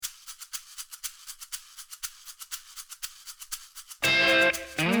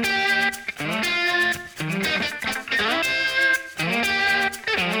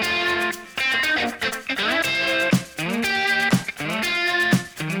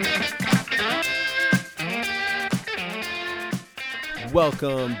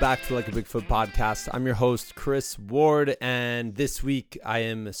Welcome back to Like a Bigfoot podcast. I'm your host, Chris Ward, and this week I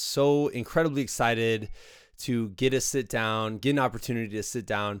am so incredibly excited to get an opportunity to sit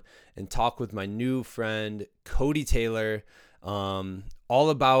down and talk with my new friend, Cody Taylor, all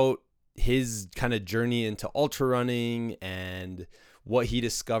about his kind of journey into ultra running and what he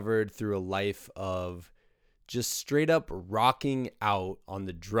discovered through a life of just straight up rocking out on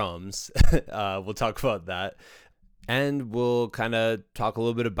the drums. We'll talk about that. And we'll kind of talk a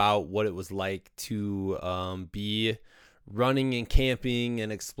little bit about what it was like to be running and camping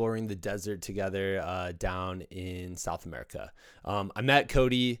and exploring the desert together down in South America. I met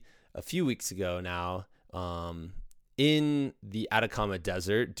Cody a few weeks ago now in the Atacama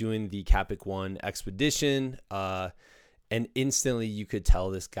Desert doing the Capic 1 expedition. And instantly you could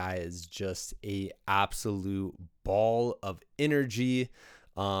tell this guy is just a absolute ball of energy.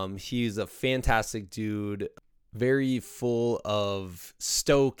 He's a fantastic dude. Very full of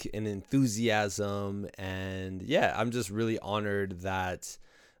stoke and enthusiasm. And yeah, I'm just really honored that,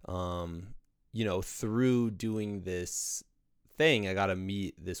 through doing this thing, I got to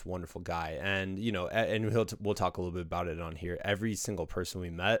meet this wonderful guy. And, and we'll talk a little bit about it on here. Every single person we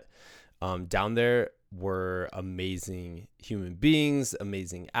met down there were amazing human beings,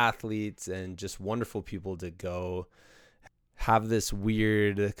 amazing athletes, and just wonderful people to go have this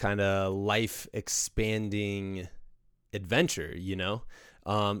weird kind of life expanding adventure,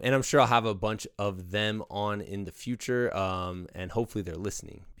 and I'm sure I'll have a bunch of them on in the future, and hopefully they're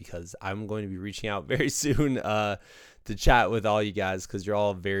listening because I'm going to be reaching out very soon to chat with all you guys because you're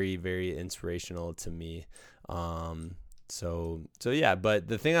all very, very inspirational to me. So yeah, but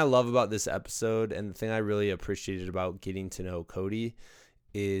the thing I love about this episode and the thing I really appreciated about getting to know Cody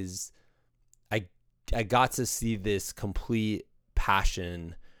is I got to see this complete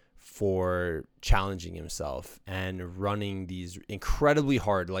passion for challenging himself and running these incredibly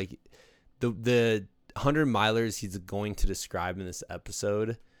hard, like the 100 milers he's going to describe in this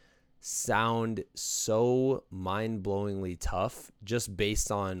episode sound so mind-blowingly tough just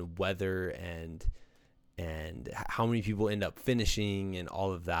based on weather and how many people end up finishing and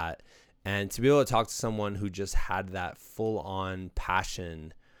all of that. And to be able to talk to someone who just had that full-on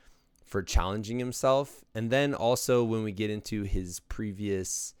passion for challenging himself. And then also when we get into his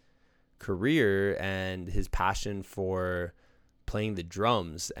previous career and his passion for playing the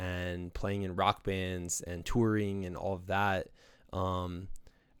drums and playing in rock bands and touring and all of that,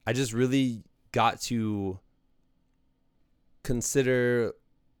 I just really got to consider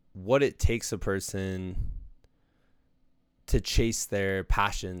what it takes a person to chase their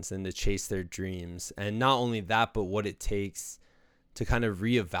passions and to chase their dreams. And not only that, but what it takes to kind of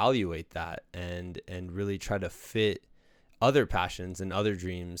reevaluate that and really try to fit other passions and other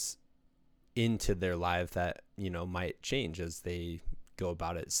dreams into their life that, might change as they go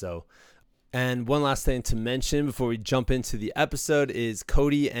about it. So, and one last thing to mention before we jump into the episode is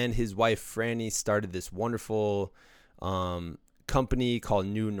Cody and his wife, Franny, started this wonderful company called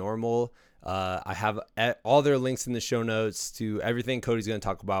New Normal. I have all their links in the show notes to everything Cody's going to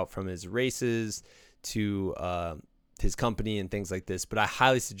talk about, from his races to his company and things like this, but I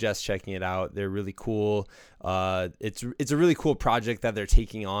highly suggest checking it out. They're really cool. It's a really cool project that they're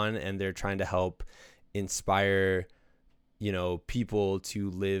taking on, and they're trying to help inspire, people to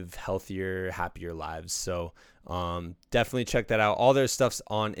live healthier, happier lives. So definitely check that out. All their stuff's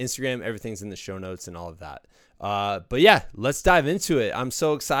on Instagram. Everything's in the show notes and all of that. But yeah, let's dive into it. I'm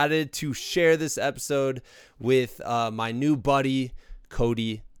so excited to share this episode with my new buddy,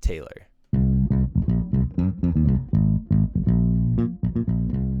 Cody Taylor.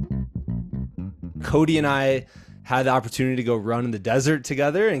 Cody and I had the opportunity to go run in the desert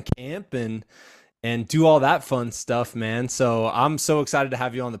together and camp and do all that fun stuff, man. So I'm so excited to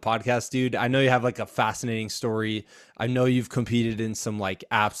have you on the podcast, dude. I know you have like a fascinating story. I know you've competed in some like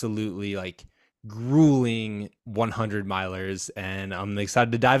absolutely like grueling 100 milers, and I'm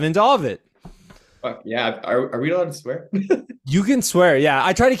excited to dive into all of it. Yeah. Are we allowed to swear? You can swear. Yeah.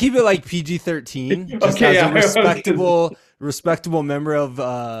 I try to keep it like PG-13 just okay, as a respectable member of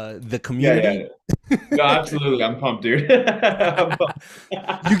the community. Yeah. No, absolutely. I'm pumped, dude.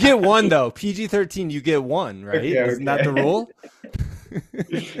 You get one though. PG-13, you get one, right? Okay, Isn't that the rule?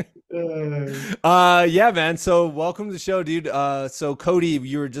 Yeah, man. So welcome to the show, dude. So Cody,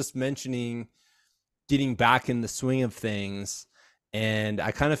 you were just mentioning getting back in the swing of things, and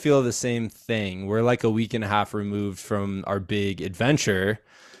I kind of feel the same thing. We're like a week and a half removed from our big adventure.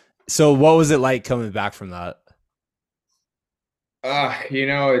 So what was it like coming back from that?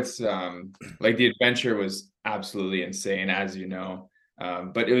 It's like the adventure was absolutely insane, as you know.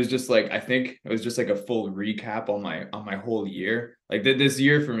 But it was just like I think it was just like a full recap on my whole year. Like this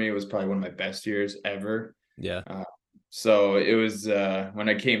year for me was probably one of my best years ever. Yeah. Uh, so it was when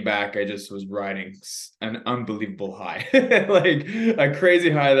I came back, I just was riding an unbelievable high, like a crazy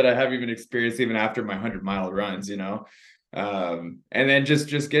high that I haven't even experienced even after my 100-mile runs, you know. And then just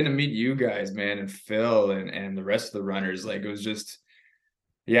getting to meet you guys, man, and Phil and the rest of the runners, like it was just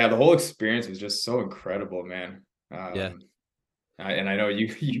yeah, the whole experience was just so incredible, man. Yeah. And I know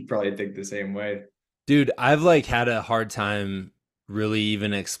you you probably think the same way. Dude, I've like had a hard time really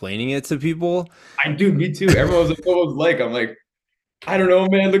even explaining it to people. I do, me too. Everyone was like, "What was it like?" I'm like, I don't know,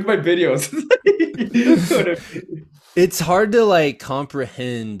 man. Look at my videos. You know what I mean? It's hard to like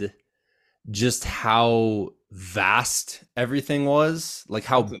comprehend just how vast everything was, like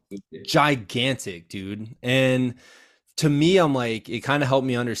how Absolutely. gigantic, dude. And to me, I'm like, it kind of helped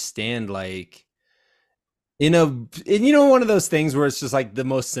me understand, like, one of those things where it's just like the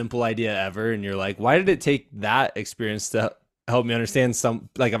most simple idea ever. And you're like, why did it take that experience to help me understand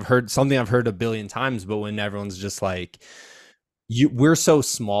like I've heard a billion times, but when everyone's just like, we're so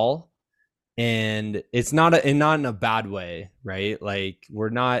small and it's not in a bad way, right? Like we're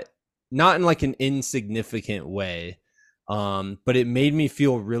not in like an insignificant way. But it made me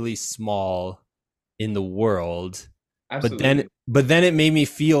feel really small in the world. Absolutely. But then it made me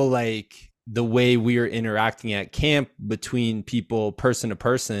feel like the way we were interacting at camp between people, person to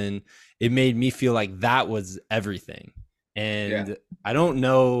person, it made me feel like that was everything. Yeah. And I don't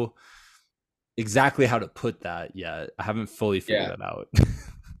know exactly how to put that yet. I haven't fully figured Yeah. that out.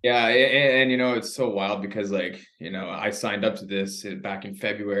 Yeah, and you know it's so wild because like you know I signed up to this back in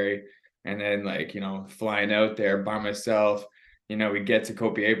February, and then like you know flying out there by myself, you know we get to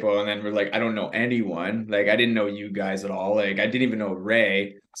Copiapo and then we're like I don't know anyone, like I didn't know you guys at all, like I didn't even know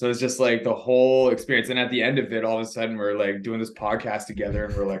Ray, so it's just like the whole experience, and at the end of it, all of a sudden we're like doing this podcast together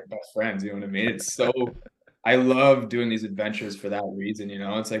and we're like best friends, you know what I mean? It's so I love doing these adventures for that reason, you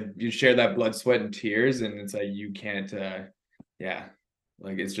know. It's like you share that blood, sweat, and tears, and it's like you can't yeah,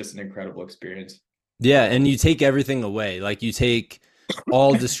 like it's just an incredible experience. Yeah, and you take everything away. Like you take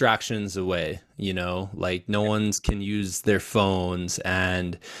all distractions away, like no one's can use their phones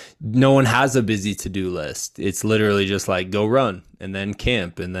and no one has a busy to-do list. It's literally just like go run and then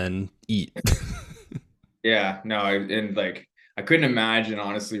camp and then eat. Yeah, no, and like I couldn't imagine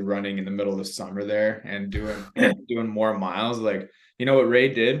honestly running in the middle of the summer there and doing doing more miles. Like, you know what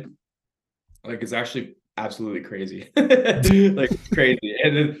Ray did? Like it's actually absolutely crazy. Like it's crazy.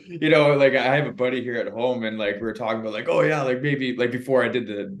 And then, you know, like I have a buddy here at home and like we were talking about like, oh yeah, like maybe like before I did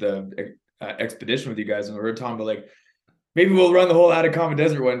the expedition with you guys and we were talking about like maybe we'll run the whole Atacama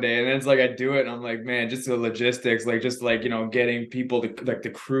Desert one day. And then it's like I do it and I'm like, man, just the logistics, like just like, you know, getting people to like to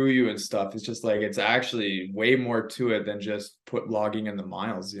crew you and stuff. It's just like it's actually way more to it than just put logging in the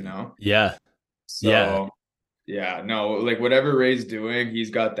miles, you know? Yeah. Yeah. So yeah, no, like whatever Ray's doing,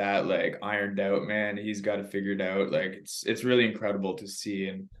 he's got that like ironed out, man. He's got it figured out. Like it's really incredible to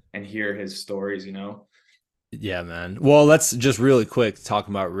see and hear his stories, you know? Yeah, man. Well, let's just really quick talk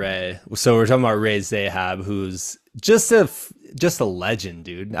about Ray. So we're talking about Ray Zahab, who's just a legend,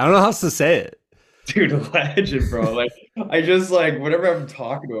 dude. I don't know how else to say it. Dude, a legend, bro. Like I just like whenever I'm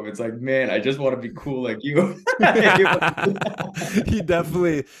talking to him, it's like, man, I just want to be cool like you. he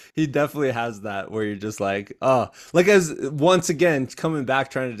definitely he definitely has that where you're just like, oh, like as once again coming back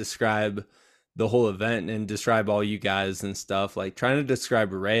trying to describe the whole event and describe all you guys and stuff, like trying to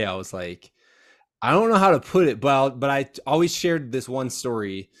describe Ray, I was like, I don't know how to put it, but I always shared this one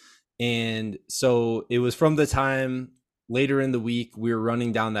story. And so it was from the time later in the week we were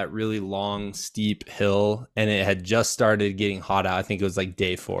running down that really long steep hill and it had just started getting hot out. I think it was like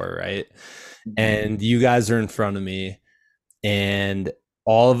day 4, right? And you guys are in front of me and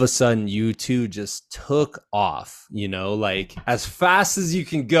all of a sudden you two just took off, like as fast as you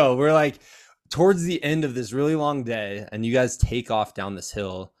can go. We're like towards the end of this really long day and you guys take off down this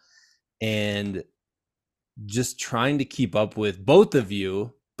hill and just trying to keep up with both of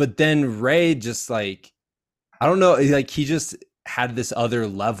you. But then Ray just like, I don't know, like he just had this other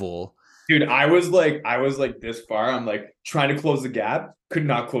level. Dude, I was like this far. I'm like trying to close the gap, could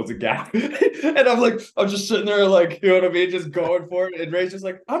not close the gap. And I'm just sitting there like, you know what I mean? Just going for it. And Ray's just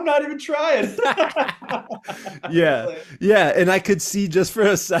like, I'm not even trying. Yeah. Like, Yeah. And I could see just for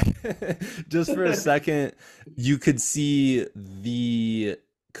a second, you could see the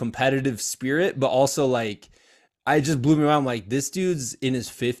competitive spirit, but also like, I just blew me away. I'm like, this dude's in his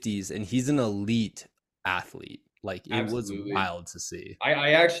 50s and he's an elite athlete. Like, it was absolutely. wild to see.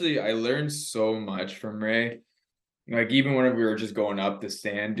 I actually I learned so much from Ray. like even when we were just going up the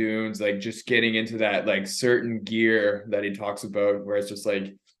sand dunes, like just getting into that like certain gear that he talks about, where it's just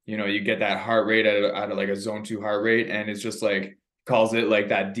like, you get that heart rate at like a zone 2 heart rate, and it's just like calls it like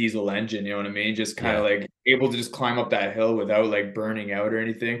that diesel engine, you know what I mean? Just kind of Yeah. like able to just climb up that hill without like burning out or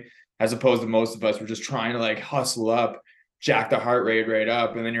anything, as opposed to most of us were just trying to like hustle up, jack the heart rate right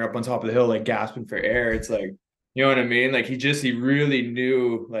up, and then you're up on top of the hill like gasping for air. It's like, you know what I mean? Like he really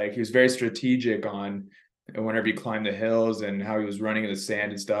knew, like he was very strategic on whenever he climbed the hills and how he was running in the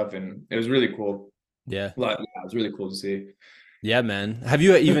sand and stuff. And it was really cool. Yeah. Yeah, it was really cool to see. Yeah, man. Have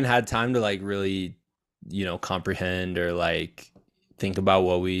you even had time to like really, comprehend or like think about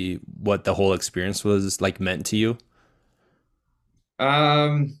what the whole experience was like meant to you?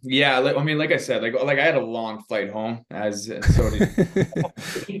 Yeah, like, I mean, like I said, like I had a long flight home, as so did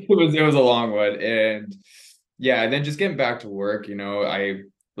it was a long one. And yeah, and then just getting back to work, I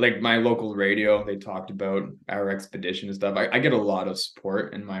like my local radio, they talked about our expedition and stuff. I get a lot of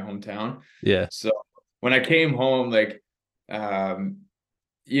support in my hometown. Yeah. So when I came home, like um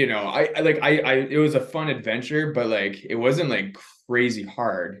I it was a fun adventure, but like it wasn't like crazy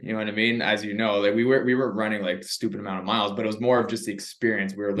hard. You know what I mean? As you know, like we were running like stupid amount of miles, but it was more of just the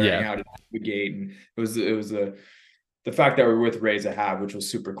experience. We were learning Yeah. how to navigate, and it was the fact that we were with Rays a have, which was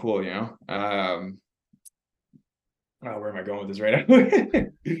super cool. Oh, where am I going with this right now?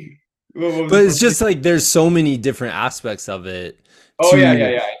 What was the But it's question? just like there's so many different aspects of it Oh yeah, yeah,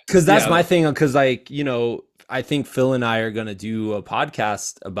 to yeah, because that's yeah. my thing. Because like I think Phil and I are gonna do a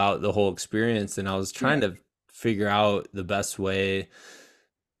podcast about the whole experience, and I was trying Yeah. to figure out the best way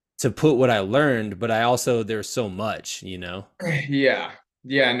to put what I learned, but I also there's so much. Yeah.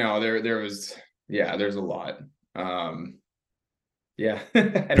 Yeah, no, there was, yeah, there's a lot. Um Yeah,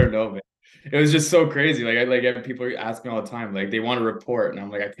 I don't know, man. It was just so crazy. Like I like have people ask me all the time, like they want a report, and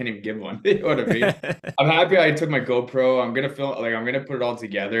I'm like, I can't even give one. You know what I mean? I'm happy I took my GoPro. I'm gonna film, like I'm gonna put it all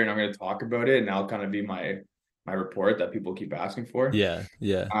together, and I'm gonna talk about it, and that'll kind of be my report that people keep asking for. Yeah,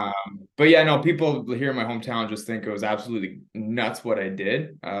 yeah, But yeah, no, people here in my hometown just think it was absolutely nuts what I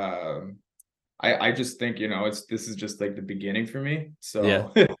did. I just think, this is just like the beginning for me. yeah, So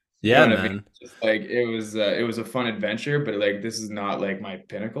you know yeah, what I mean? man. Just like it was a fun adventure, but like this is not like my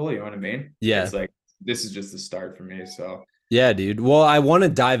pinnacle, you know what I mean? Yeah, It's like this is just the start for me. So yeah, dude. Well, I want to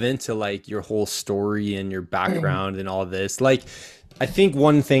dive into like your whole story and your background and all this. Like, I think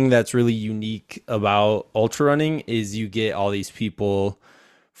one thing that's really unique about ultra running is you get all these people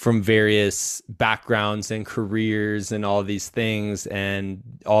from various backgrounds and careers and all these things, and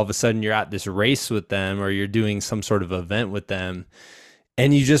all of a sudden you're at this race with them or you're doing some sort of event with them,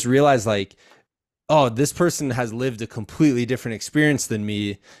 and you just realize like, oh, this person has lived a completely different experience than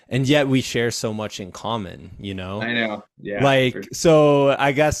me, and yet we share so much in common. I know. Yeah, for Like, so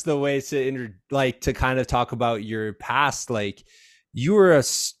I guess the way to like to kind of talk about your past, like you were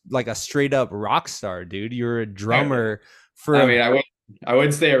like a straight up rock star, dude. You were a sure. drummer for I a mean, I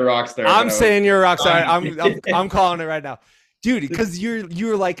would say a rock star, but I'm I was saying you're a rock star. trying I'm calling it right now, dude. Because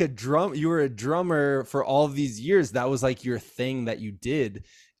you're like you were a drummer for all of these years. That was like your thing that you did,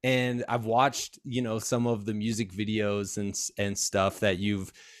 and I've watched some of the music videos and stuff that you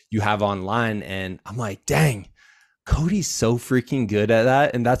have online, and I'm like, dang, Cody's so freaking good at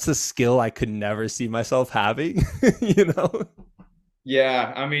that, and that's a skill I could never see myself having. you know?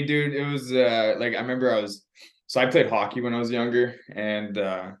 Yeah, I mean, dude, it was like I remember I played hockey when I was younger, and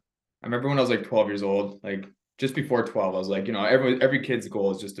I remember when I was like 12 years old, like just before 12, I was like, every kid's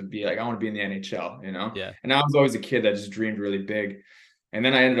goal is just to be like, I want to be in the NHL. Yeah, And I was always a kid that just dreamed really big. And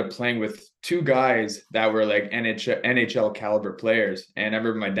then I ended up playing with two guys that were like NHL caliber players. And I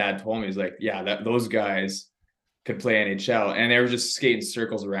remember my dad told me, he's like, yeah, that those guys could play NHL, and they were just skating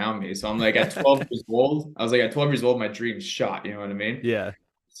circles around me. So I'm like, at 12 years old, I was like, at 12 years old, my dream's shot. You know what I mean? yeah,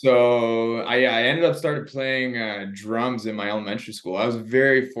 So I ended up started playing drums in my elementary school. I was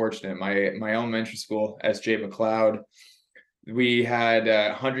very fortunate. My elementary school, S.J. McLeod, we had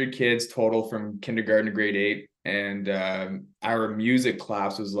 100 kids total from kindergarten to grade 8, and our music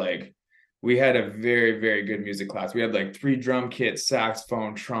class was like, we had a very, very good music class. We had like 3 drum kits,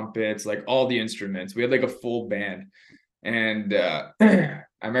 saxophone, trumpets, like all the instruments. We had like a full band. And I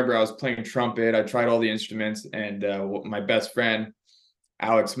remember I was playing trumpet. I tried all the instruments, and my best friend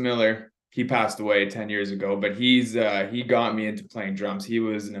Alex Miller, he passed away 10 years ago, but he got me into playing drums. He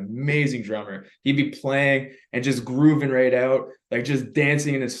was an amazing drummer. He'd be playing and just grooving right out, like just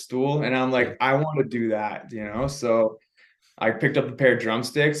dancing in his stool. And I'm yeah, like, I want to do that. So I picked up a pair of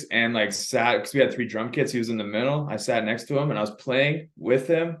drumsticks and like sat, because we had 3 drum kits. He was in the middle. I sat next to him and I was playing with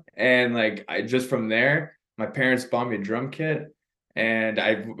him. And like I just from there, my parents bought me a drum kit. And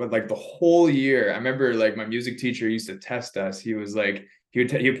I like the whole year. I remember like my music teacher used to test us. He was like, he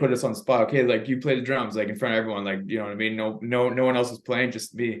would put us on the spot. Okay, like you play the drums like in front of everyone, like you know what I mean. No one else is playing,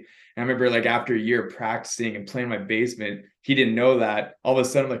 just me. And I remember like after a year practicing and playing in my basement, he didn't know that. All of a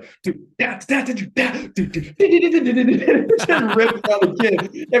sudden, I'm like, dude, just ripping out the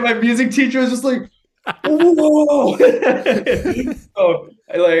kid. And my music teacher was just like, whoa. So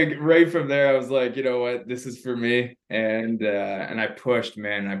I like right from there, I was like, you know what, this is for me. And I pushed,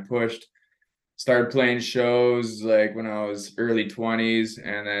 man. I pushed, started playing shows like when I was early 20s.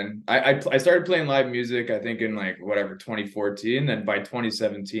 And then I started playing live music, I think in like whatever 2014. Then by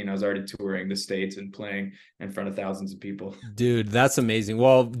 2017, I was already touring the States and playing in front of thousands of people. Dude, that's amazing.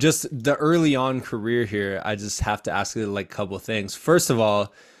 Well, just the early on career here, I just have to ask you like a couple of things. First of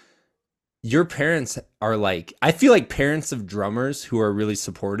all, your parents are like, I feel like parents of drummers who are really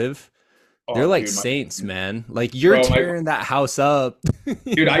supportive, they're Oh, like dude, saints, man. Like you're bro, my tearing that house up.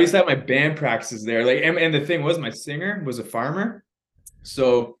 dude, I used to have my band practices there. Like, and the thing was, my singer was a farmer.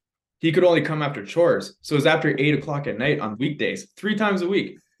 So he could only come after chores. So it was after 8 o'clock at night on weekdays, 3 times a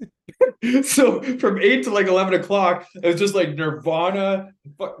week. So from 8 to like 11 o'clock, it was just like Nirvana,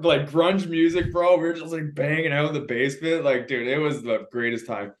 like grunge music, bro. We were just like banging out in the basement. Like, dude, it was the greatest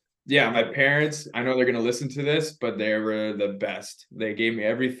time. Yeah, my parents, I know they're gonna listen to this, but they were the best. They gave me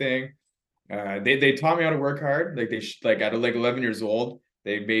everything. They taught me how to work hard. Like like at like 11 years old,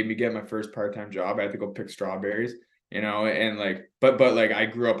 they made me get my first part-time job. I had to go pick strawberries, and like but like I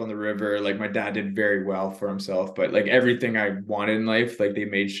grew up on the river. Like my dad did very well for himself, but like everything I wanted in life, like they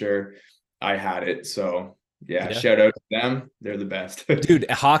made sure I had it. So yeah, Yeah. shout out to them. They're the best. Dude,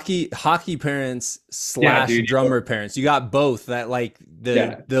 hockey parents Yeah, slash dude. drummer parents. You got both that like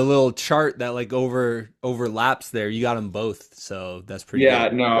Yeah. the little chart that like overlaps there. You got them both. So that's pretty Yeah,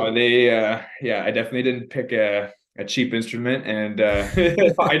 good. no, yeah, I definitely didn't pick a cheap instrument, and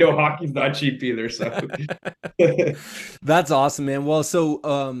I know hockey's not cheap either, so That's awesome, man. Well,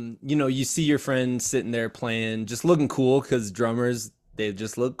 so you see your friend sitting there playing, just looking cool because drummers, they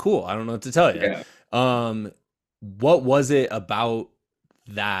just look cool. I don't know what to tell you. yeah. What was it about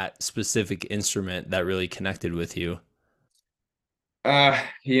that specific instrument that really connected with you?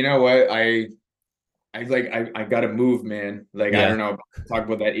 You know what? I gotta move, man. Like I Yeah. don't know, talk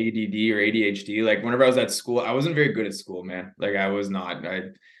about that ADD or ADHD. Like whenever I was at school, I wasn't very good at school, man. Like I was not.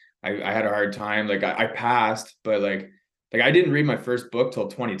 I had a hard time. Like I passed, but like I didn't read my first book till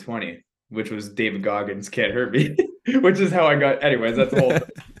 2020, which was David Goggins' Can't Hurt Me, which is how I got. Anyways, that's a whole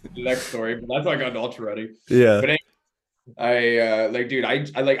the next story, but that's how I got into ultra running. Yeah. But I like, dude,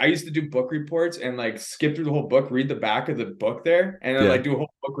 I used to do book reports and like skip through the whole book, read the back of the book there, and then Yeah. like do a whole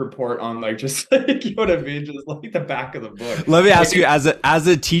book report on like just like you know what I mean, just like the back of the book. Let me Like, ask you, as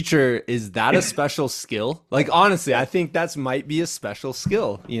a teacher, is that a special skill? Like honestly, I think that's might be a special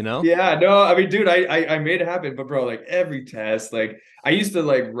skill, you know? yeah, no, I mean, dude, I made it happen, but bro, like every test, like I used to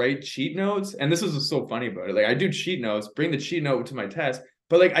like write cheat notes, and this was so funny about it. Like I do cheat notes, bring the cheat note to my test,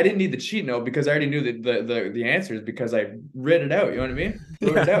 but like I didn't need the cheat note because I already knew the answers because I read it out. You know what I mean?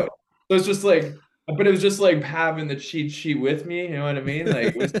 Wrote it Yeah. out. So it's just like, but it was just like having the cheat sheet with me. You know what I mean? Like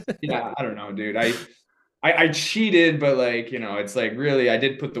it was, yeah, I don't know, dude. I cheated, but like it's like really I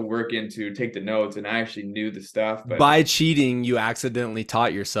did put the work into take the notes, and I actually knew the stuff, but By cheating, you accidentally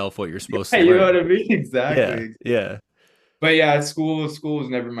taught yourself what you're supposed yeah, to you know what learn. I mean? Yeah. Exactly. Yeah. But yeah, school was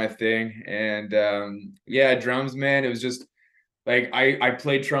never my thing. And yeah, drums, man, it was just like I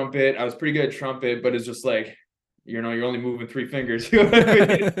played trumpet. I was pretty good at trumpet, but it's just like, you're only moving 3 fingers. You know what I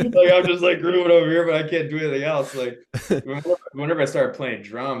mean? Like I'm just like grooving over here, but I can't do anything else. Like whenever I started playing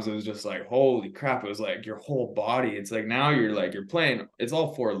drums, it was just like, holy crap. It was like your whole body. It's like now you're playing, it's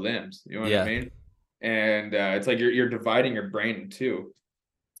all four limbs. You know what I Yeah. mean? And it's like you're dividing your brain in two.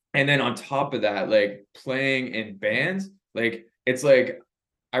 And then on top of that, like playing in bands, like it's like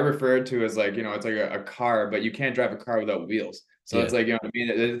I refer to as like, it's like a car, but you can't drive a car without wheels. So Yeah. it's like, you know what I mean?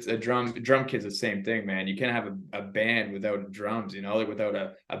 It's a drum kit's the same thing, man. You can't have a band without drums, like without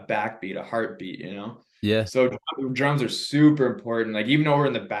a backbeat, a heartbeat. Yeah. So drums are super important. Like even though we're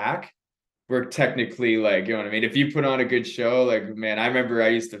in the back, we're technically like, you know what I mean? If you put on a good show, like, man, I remember I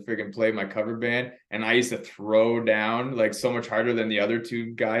used to freaking play my cover band and I used to throw down like so much harder than the other two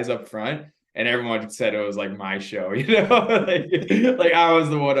guys up front. And everyone said it was like my show, like I was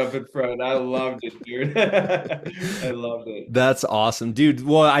the one up in front. I loved it, dude. I loved it. That's awesome, dude.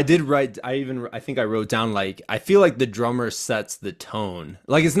 Well, I think I wrote down like I feel like the drummer sets the tone.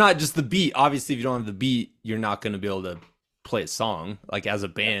 Like it's not just the beat. Obviously, if you don't have the beat, you're not going to be able to play a song. Like as a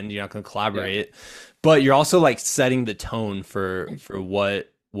band, you're not going to Yeah. collaborate. But you're also like setting the tone for what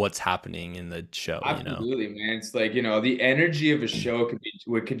what's happening in the show, you know? Absolutely, man. It's like, the energy of a show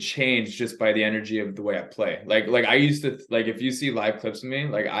could change just by the energy of the way I play. Like I used to, like, if you see live clips of me,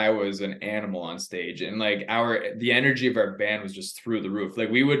 like I was an animal on stage, and like the energy of our band was just through the roof. Like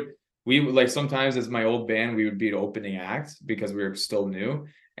we would like, sometimes as my old band, we would be an opening act because we were still new.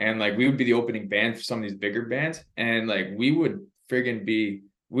 And like we would be the opening band for some of these bigger bands. And like we would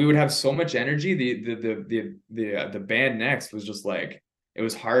have so much energy. The band next was just like, it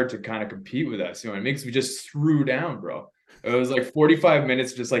was hard to kind of compete with us. You know what I mean? Because we just threw down, bro. It was like 45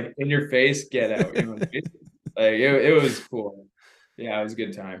 minutes, just like in your face, get out. You know what I mean? Like it was cool. Yeah, it was a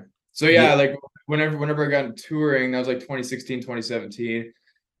good time. So Yeah. yeah, like whenever I got touring, that was like 2016, 2017.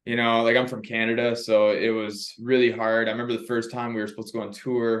 Like I'm from Canada, so it was really hard. I remember the first time we were supposed to go on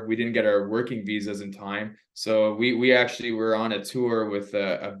tour, we didn't get our working visas in time. So we actually were on a tour with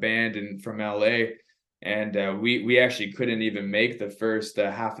a band from LA, and we actually couldn't even make the first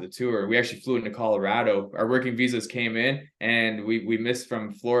half of the tour. We actually flew into Colorado. Our working visas came in, and we missed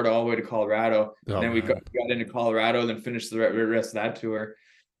from Florida all the way to Colorado. Oh Then we got man. into Colorado, then finished the rest of that tour.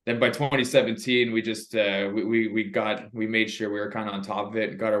 Then by 2017, we just we made sure we were kind of on top of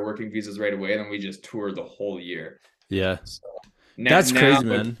it, got our working visas right away, and then we just toured the whole year. Yeah. So That's now crazy,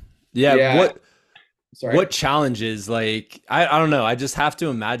 man. Yeah. yeah, What sorry. challenges, like, I don't know. I just have to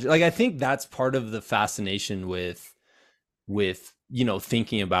imagine, like, I think that's part of the fascination with,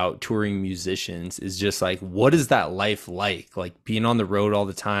 thinking about touring musicians is just like, what is that life like being on the road all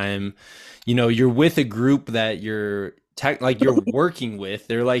the time? You're with a group that like you're working with,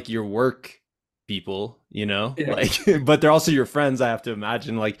 they're like your work people, Yeah. like, but they're also your friends, I have to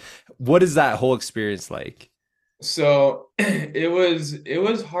imagine. Like, what is that whole experience like? So it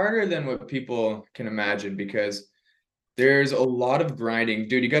was harder than what people can imagine, because there's a lot of grinding.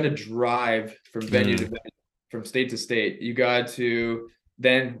 Dude, you got to drive from venue to Mm, venue, from state to state. You got to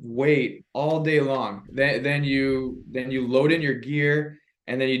then wait all day long. Then you load in your gear,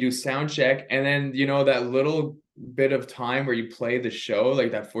 and then you do sound check, and then that little bit of time where you play the show,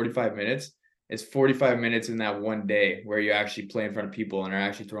 like that 45 minutes, is 45 minutes in that one day where you actually play in front of people and are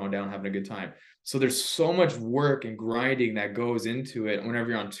actually throwing down, having a good time. So there's so much work and grinding that goes into it whenever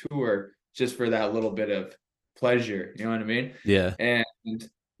you're on tour, just for that little bit of pleasure. You know what I mean? yeah. And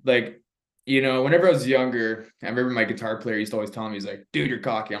like, whenever I was younger, I remember my guitar player used to always tell me, he's like, dude, you're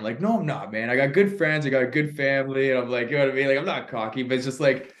cocky. I'm like, no, I'm not, man. I got good friends, I got a good family. And I'm like, you know what I mean? Like, I'm not cocky, but it's just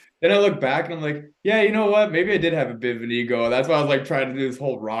like, then I look back and I'm like, yeah, you know what? Maybe I did have a bit of an ego. That's why I was like trying to do this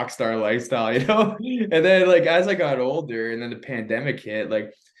whole rock star lifestyle, you know? And then like as I got older and then the pandemic hit,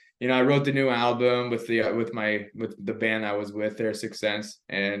 like, I wrote the new album with the band I was with there, Sixth Sense.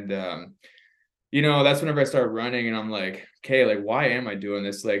 And that's whenever I started running, and I'm like, okay, like, why am I doing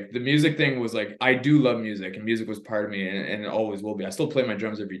this? Like, the music thing was like, I do love music, and music was part of me, and it always will be. I still play my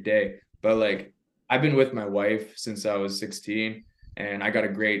drums every day, but like, I've been with my wife since I was 16, and I got a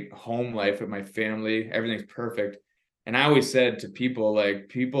great home life with my family. Everything's perfect. And I always said to people, like,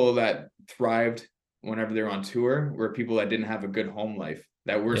 people that thrived whenever they're on tour were people that didn't have a good home life,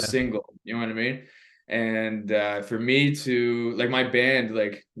 that were Yeah. single. You know what I mean? And for me to, like, my band,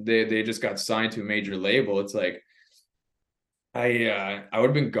 like they just got signed to a major label. It's like I would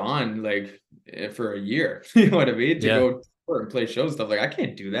have been gone like for a year. You know what I mean? To Yeah. go tour and play shows and stuff. Like, I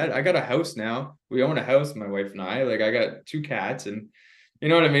can't do that. I got a house now. We own a house, my wife and I. Like, I got two cats, and you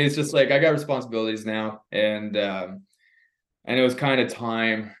know what I mean? It's just like I got responsibilities now. And it was kind of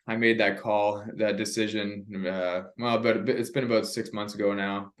time I made that call, that decision. But it's been about 6 months ago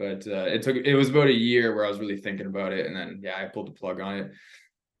now. But it was about a year where I was really thinking about it, and then yeah, I pulled the plug on it.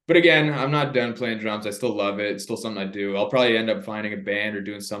 But again, I'm not done playing drums. I still love it. It's still something I do. I'll probably end up finding a band or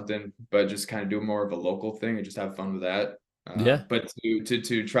doing something, but just kind of do more of a local thing and just have fun with that. Yeah. But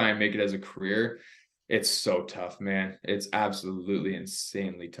to try and make it as a career, it's so tough, man. It's absolutely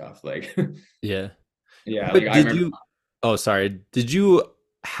insanely tough. Like, Yeah. yeah, like But I remember. oh, sorry. Did you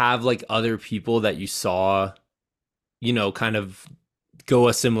have like other people that you saw, kind of go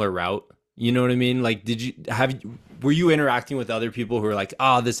a similar route? You know what I mean? Like, were you interacting with other people who are like,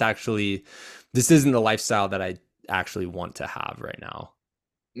 oh, this isn't the lifestyle that I actually want to have right now?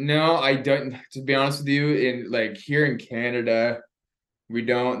 No, I don't. To be honest with you, in like here in Canada, we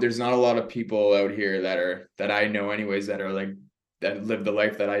don't. There's not a lot of people out here that I know, anyways, that are like that live the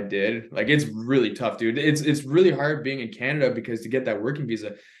life that I did. Like, it's really tough, dude. It's really hard being in Canada, because to get that working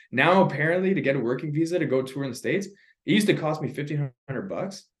visa now, apparently, to get a working visa to go tour in the States, it used to cost me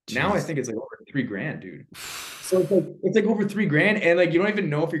 $1,500. Now I Jeez. think it's like over 3 grand, dude. So it's like over 3 grand, and like you don't even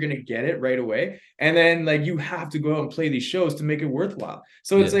know if you're gonna get it right away. And then like you have to go out and play these shows to make it worthwhile.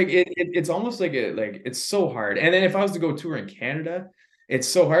 So it's Yeah. like it's almost like it's so hard. And then if I was to go tour in Canada, it's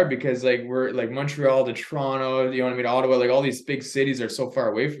so hard because like we're like Montreal to Toronto, you know what I mean, Ottawa, like all these big cities are so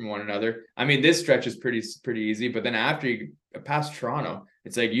far away from one another. I mean, this stretch is pretty easy, but then after you pass Toronto,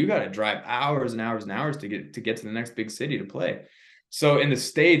 it's like you got to drive hours and hours and hours to get to the next big city to play. So in the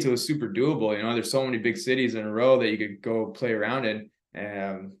States, it was super doable. You know, there's so many big cities in a row that you could go play around in.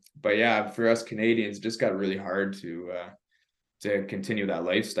 But yeah, for us Canadians, it just got really hard to continue that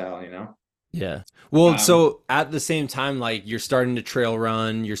lifestyle, you know. Yeah. Well, Um, so at the same time, like you're starting to trail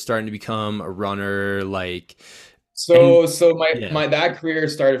run, you're starting to become a runner, like, and so my yeah, my that career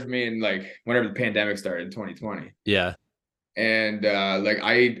started for me in like whenever the pandemic started in 2020. yeah, And like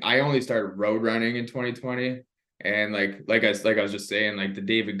I only started road running in 2020. And like I was just saying, like the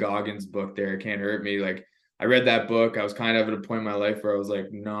David Goggins book there, Can't Hurt Me. Like I read that book. I was kind of at a point in my life where I was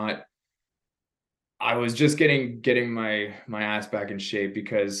like not I was just getting my ass back in shape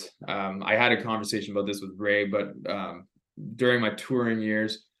because I had a conversation about this with Ray, but during my touring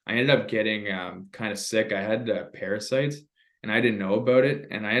years, I ended up getting kind of sick. I had parasites and I didn't know about it.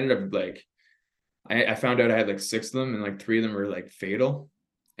 And I ended up like, I found out I had like six of them and like three of them were like fatal.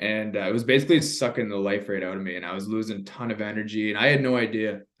 And it was basically sucking the life right out of me. And I was losing a ton of energy. And I had no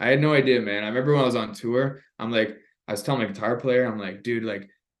idea. I had no idea, man. I remember when I was on tour, I was telling my guitar player, I'm like, dude, like,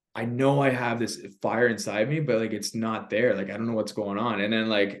 I know I have this fire inside me, but like it's not there. Like I don't know what's going on. And then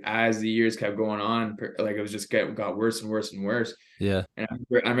like as the years kept going on, like it was just got worse and worse and worse. yeah, And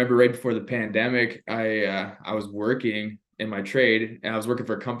I remember right before the pandemic, I was working in my trade and I was working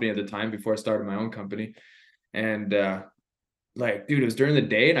for a company at the time before I started my own company. And like, dude, it was during the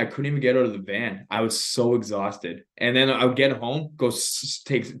day and I couldn't even get out of the van. I was so exhausted. And then I would get home, go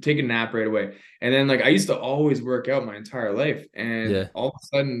take a nap right away. And then like I used to always work out my entire life. And yeah, all of a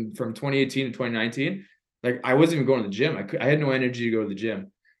sudden from 2018 to 2019, like I wasn't even going to the gym. I had no energy to go to the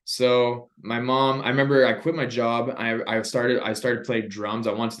gym. So my mom, I remember I quit my job. I started playing drums.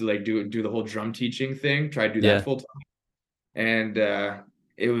 I wanted to like do the whole drum teaching thing, try to do that yeah, full time. And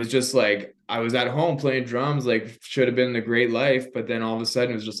it was just like I was at home playing drums, like should have been the great life. But then all of a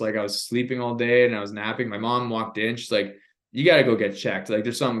sudden it was just like I was sleeping all day and I was napping. My mom walked in, she's like, you got to go get checked. Like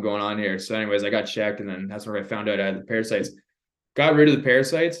there's something going on here. So, anyways, I got checked, and then that's where I found out I had the parasites. Got rid of the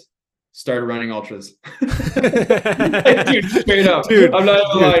parasites, started running ultras. Dude, straight up. dude, I'm not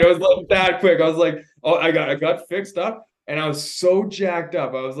gonna lie. dude, It was like that quick. I was like, oh, I got fixed up and I was so jacked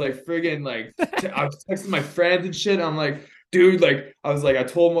up. I was like friggin' like I was texting my friends and shit. I'm like, dude, like I was like, I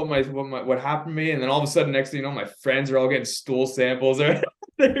told them what happened to me, and then all of a sudden, next thing you know, my friends are all getting stool samples. Or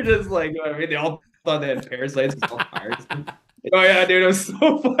they're just like, you know what I mean? They all thought they had parasites because all fired. Oh yeah, dude, it was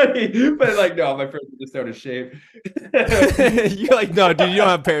so funny. But like, no, my friends are just out of shape. you're like, no, dude, you don't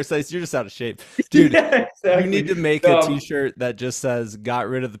have parasites. You're just out of shape, dude. Yeah, You need to exactly. make a No, T-shirt that just says "Got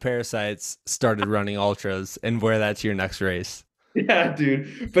rid of the parasites, started running ultras," and wear that to your next race. yeah,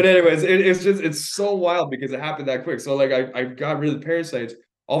 dude. But anyways, it's so wild because it happened that quick. So like I got rid of the parasites.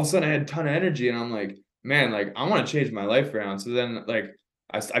 All of a sudden I had a ton of energy and I'm like, man, like I want to change my life around. So then like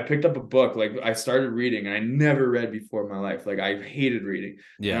I picked up a book, like I started reading and I never read before in my life. Like I hated reading.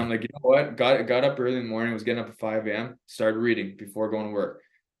 And Yeah, I'm like, you know what? Got up early in the morning, was getting up at 5 a.m., started reading before going to work.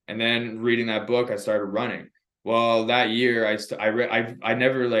 And then reading that book, I started running. Well, that year I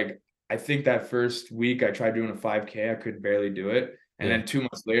never like I think that first week I tried doing a 5K. I could barely do it. And yeah, then 2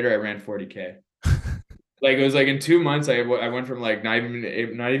 months later, I ran 40K. Like it was like in 2 months, I went from like not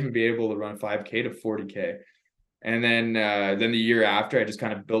even be able to run 5K to 40K. And then the year after, I just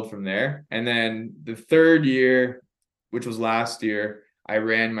kind of built from there. And then the third year, which was last year, I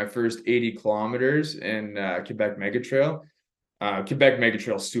ran my first 80 kilometers in Quebec Mega Trail. Quebec Mega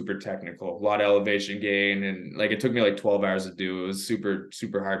Trail super technical, a lot of elevation gain, and like it took me like 12 hours to do. It was super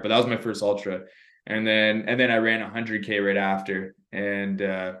super hard, but that was my first ultra. And then I ran 100K right after, and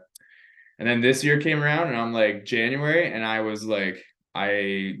then this year came around, and I'm like January, and I was like,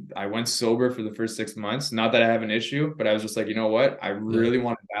 I went sober for the first 6 months. Not that I have an issue, but I was just like, you know what? I yeah, really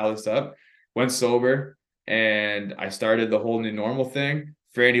want to dial this up. Went sober, and I started the whole new normal thing.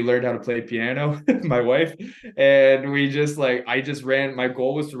 Franny learned how to play piano, my wife, and we just like I just ran. My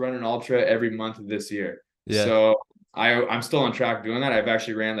goal was to run an ultra every month of this year. yeah, So I'm still on track doing that. I've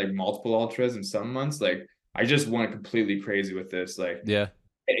actually ran like multiple ultras in some months. Like I just went completely crazy with this. Like yeah,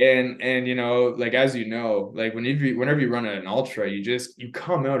 and you know, like as you know, like whenever you run an ultra, you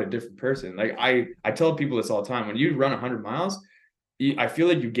come out a different person. Like I tell people this all the time. When you run 100 miles, I feel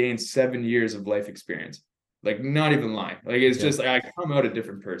like you gain 7 years of life experience. Like not even lying. Like it's yeah, just like I come out a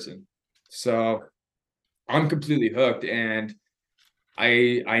different person. So I'm completely hooked, and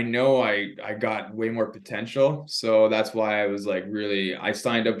I know I got way more potential. So that's why I was like really I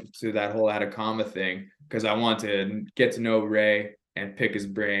signed up to that whole Atacama thing because I want to get to know Ray. and pick his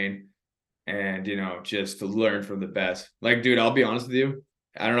brain and, you know, just to learn from the best. Like, dude, I'll be honest with you.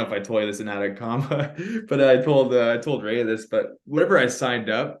 I don't know if I told you this in that comma, but I told Ray this, but whenever I signed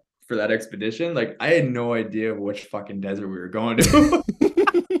up for that expedition, like I had no idea which fucking desert we were going to.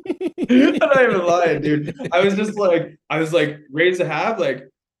 I'm not even lying, dude. I was like, raised to have, like,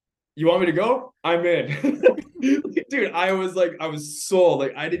 you want me to go? I'm in. Dude, I was sold.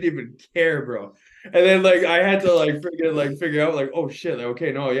 Like, I didn't even care, bro. And then like I had to figure out like, oh shit, like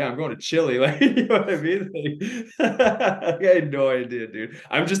okay, no, yeah, I'm going to Chile. Like, you know what I mean? Like, I had no idea, dude.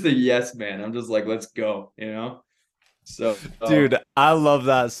 I'm just a yes man. I'm just like, let's go, you know? So Dude, I love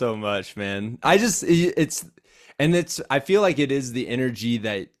that so much, man. I feel like it is the energy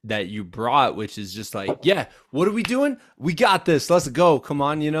that you brought, which is just like, yeah, what are we doing? We got this. Let's go. Come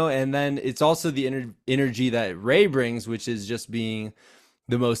on, you know? And then it's also the energy that Ray brings, which is just being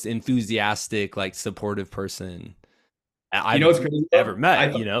the most enthusiastic, like supportive person you know I've what's crazy ever though?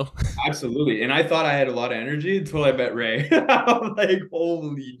 met, you know? Absolutely. And I thought I had a lot of energy until I met Ray. I'm like,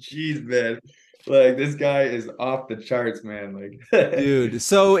 holy jeez, man. Like this guy is off the charts, man. Like Dude,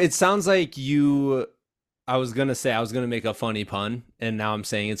 so it sounds like I was gonna say I was gonna make a funny pun, and now I'm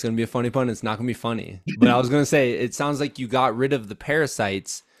saying it's gonna be a funny pun. It's not gonna be funny, but I was gonna say it sounds like you got rid of the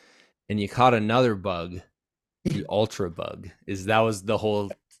parasites and you caught another bug, the ultra bug. Is that was the whole?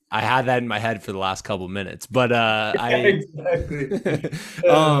 I had that in my head for the last couple minutes, but I, exactly.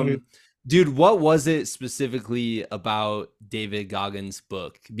 um, dude, what was it specifically about David Goggins'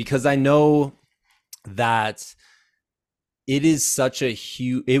 book? Because I know that it was such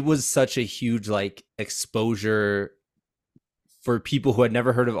a huge like exposure for people who had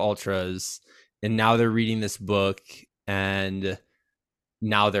never heard of ultras, and now they're reading this book, and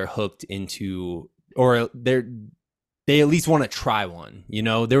now they're hooked into, or they at least want to try one. You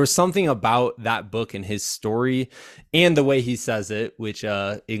know, there was something about that book and his story and the way he says it, which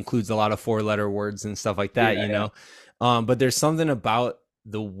includes a lot of 4-letter words and stuff like that, Yeah, you yeah. know. But there's something about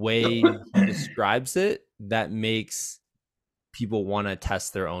the way he describes it that makes people want to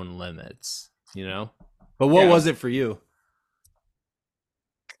test their own limits, you know? But what Yeah. was it for you?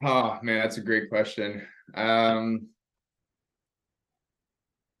 Oh man, that's a great question. Um,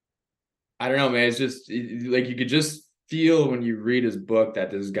 I don't know, man. It's just like you could just feel when you read his book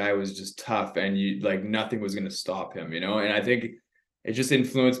that this guy was just tough and you like nothing was gonna stop him, you know? And I think it just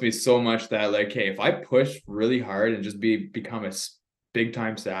influenced me so much that like, hey, if I push really hard and just become a big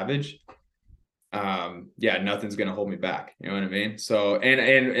time savage, yeah, nothing's gonna hold me back. You know what I mean? So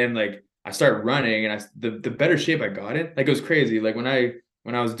and like I started running and the better shape I got in, like it was crazy. Like when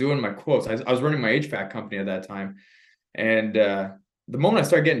I was doing my quotes, I was running my HVAC company at that time. And the moment I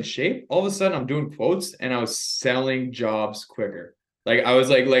started getting in shape, all of a sudden I'm doing quotes and I was selling jobs quicker. Like I was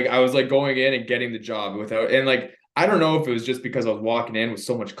like going in and getting the job without and like I don't know if it was just because I was walking in with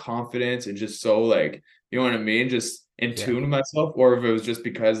so much confidence and just so like, you know what I mean, just in Yeah. tune with myself, or if it was just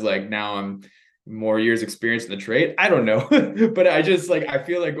because like now I'm more years experience in the trade. I don't know. But I just like I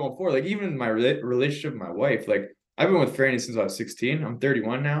feel like going forward, like even my relationship with my wife, like I've been with Franny since I was 16. I'm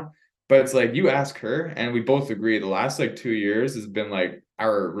 31 now. But it's like you ask her, and we both agree the last like 2 years has been like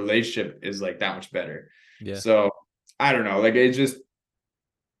our relationship is like that much better. Yeah. So I don't know. Like it just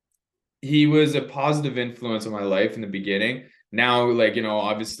he was a positive influence on my life in the beginning. Now, like, you know,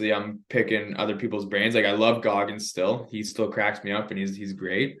 obviously I'm picking other people's brains. Like I love Goggins still. He still cracks me up and he's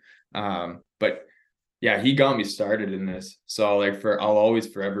great. But yeah, he got me started in this. So like I'll always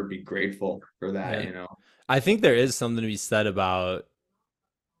forever be grateful for that, Yeah. you know. I think there is something to be said about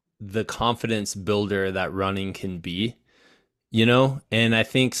the confidence builder that running can be, you know? And I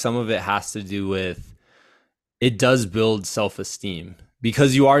think some of it has to do with it does build self-esteem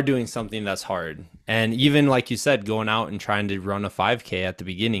because you are doing something that's hard. And even like you said, going out and trying to run a 5K at the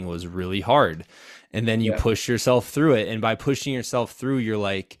beginning was really hard. And then you Yeah. push yourself through it. And by pushing yourself through, you're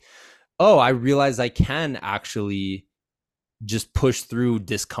like, oh, I realize I can actually just push through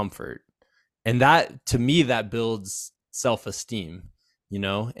discomfort. And that to me, that builds self-esteem, you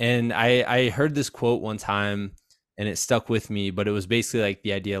know? And I heard this quote one time and it stuck with me, but it was basically like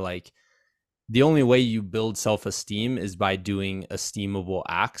the idea like the only way you build self-esteem is by doing esteemable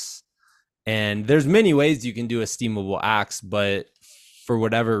acts. And there's many ways you can do esteemable acts, but for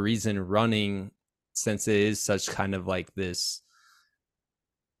whatever reason, running, since it is such kind of like this,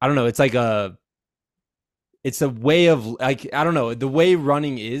 I don't know, it's a way of like, I don't know, the way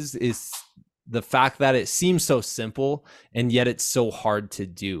running is the fact that it seems so simple and yet it's so hard to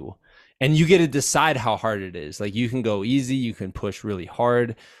do. And you get to decide how hard it is. Like you can go easy, you can push really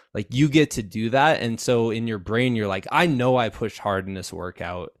hard. Like you get to do that. And so in your brain, you're like, I know I pushed hard in this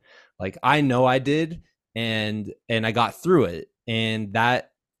workout. Like I know I did, and I got through it. and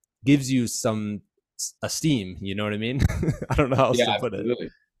that gives you some esteem. You know what I mean? I don't know how else Yeah, to put it. absolutely.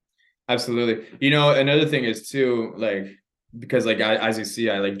 Absolutely. You know, another thing is too, like, because like as you see,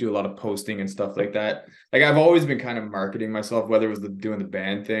 I like do a lot of posting and stuff like that. Like I've always been kind of marketing myself, whether it was doing the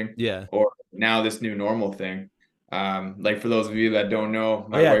band thing Yeah. or now this new normal thing. Like for those of you that don't know, Oh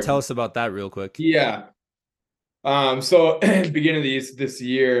my yeah, wife, tell us about that real quick. yeah. So beginning of this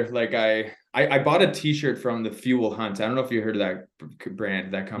year, like I bought a t-shirt from the Fuel Hunt. I don't know if you heard of that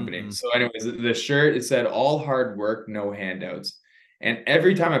brand, that company. Mm-mm. So anyways, the shirt, it said all hard work, no handouts. And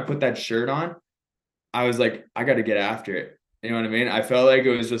every time I put that shirt on, I was like, I got to get after it. You know what I mean? I felt like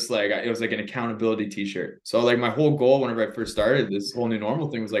it was just like it was like an accountability t-shirt. So like my whole goal whenever I first started this whole new normal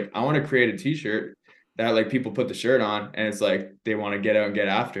thing was like I want to create a t-shirt that like people put the shirt on and it's like they want to get out and get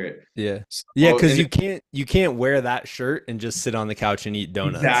after it. Yeah. Yeah, So because in the you can't wear that shirt and just sit on the couch and eat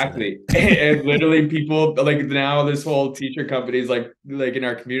donuts in it. Exactly. And literally people like now this whole t-shirt companies like in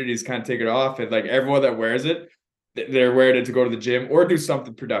our communities kind of take it off and like everyone that wears it, they're wearing it to go to the gym or do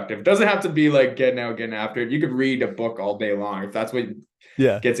something productive. It doesn't have to be like getting out, getting after it. You could read a book all day long if that's what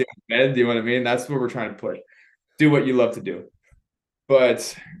Yeah. gets you in bed. Do you know what I mean? That's what we're trying to push. Do what you love to do.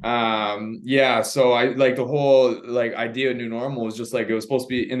 But yeah, so I like the whole like idea of new normal was just like it was supposed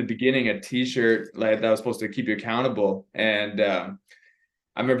to be in the beginning a t-shirt like that was supposed to keep you accountable. And I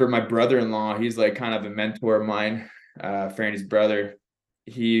remember my brother-in-law, he's like kind of a mentor of mine, Franny's brother.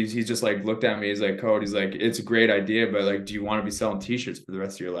 He's just like looked at me, he's like, Cody, he's like, it's a great idea, but like, do you want to be selling t-shirts for the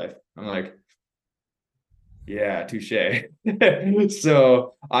rest of your life? I'm like, yeah, touche.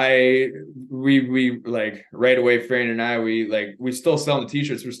 So we like right away, Franny and I, we still selling the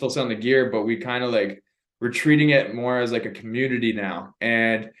t-shirts, we're still selling the gear, but we kind of like we're treating it more as like a community now.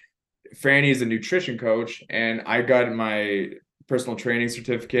 And Franny is a nutrition coach, and I got my personal training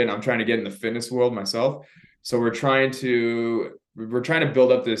certificate. I'm trying to get in the fitness world myself. So we're trying to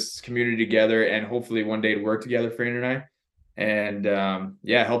build up this community together, and hopefully one day to work together, Franny and I, and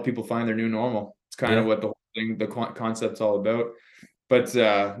yeah, help people find their new normal. It's kind of Yeah. what the whole thing, the concept's all about. But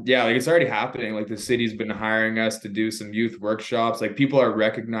yeah, like it's already happening. Like the city's been hiring us to do some youth workshops. Like people are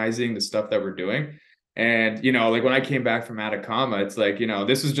recognizing the stuff that we're doing. And you know, like when I came back from Atacama, it's like, you know,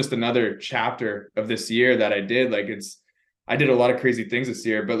 this is just another chapter of this year that I did. Like I did a lot of crazy things this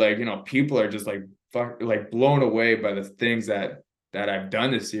year, but like, you know, people are just like like blown away by the things that I've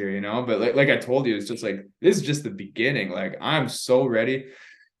done this year, you know. But like I told you, it's just like this is just the beginning. Like I'm so ready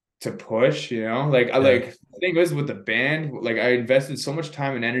to push, you know, like I Yeah. like the thing was with the band, like I invested so much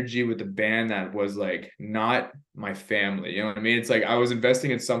time and energy with the band that was like not my family. You know what I mean? It's like I was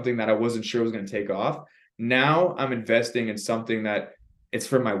investing in something that I wasn't sure was going to take off. Now I'm investing in something that it's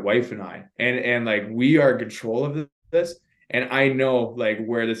for my wife and I, and like we are in control of this, and I know like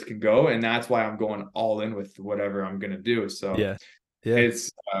where this can go, and that's why I'm going all in with whatever I'm gonna do. So Yeah. Yeah.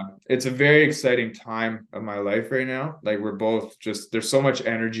 it's a very exciting time of my life right now. Like we're both just there's so much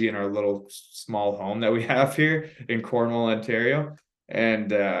energy in our little small home that we have here in Cornwall, Ontario. And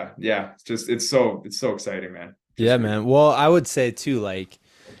yeah, it's so exciting, man. Yeah, Just crazy. man. Well, I would say too, like,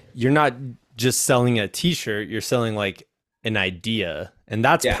 you're not just selling a t-shirt, you're selling like an idea, and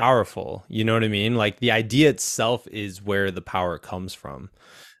that's Yeah. powerful. You know what I mean? Like the idea itself is where the power comes from.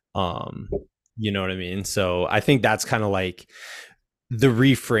 Um, you know what I mean? So I think that's kind of like the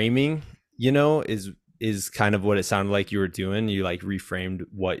reframing, is kind of what it sounded like you were doing. You like reframed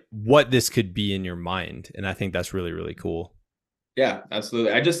what this could be in your mind, and I think that's really really cool. Yeah,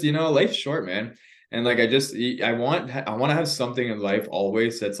 absolutely. I just, you know, life's short, man. And like I want to have something in life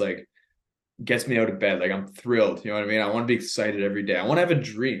always that's like gets me out of bed. Like I'm thrilled. You know what I mean? I want to be excited every day. I want to have a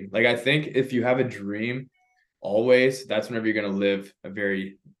dream. Like I think if you have a dream always, that's whenever you're gonna live a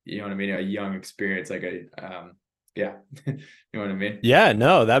very, you know what I mean, a young experience, like yeah, you know what I mean? Yeah,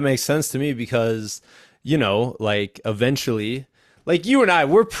 no, that makes sense to me because, like eventually, like you and I,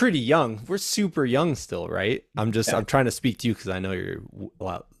 we're pretty young. We're super young still, right? Yeah, I'm trying to speak to you because I know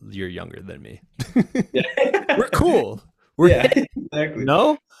you're younger than me. yeah, We're cool. We're yeah, hip, exactly.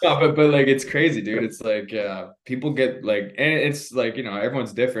 no? No, but like it's crazy, dude. It's like people get like, and it's like, you know,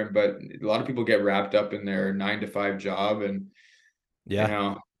 everyone's different, but a lot of people get wrapped up in their 9 to 5 job, and you Yeah.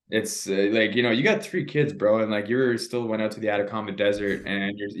 know, it's like, you know, you got 3 kids, bro, and like you're still went out to the Atacama Desert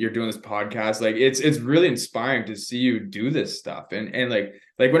and you're doing this podcast. Like it's really inspiring to see you do this stuff. And like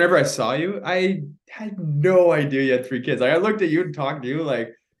whenever I saw you, I had no idea you had 3 kids. Like I looked at you and talked to you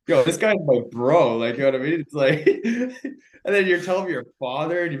like, yo, this guy's my bro. Like, you know what I mean? It's like and then you're telling me you're a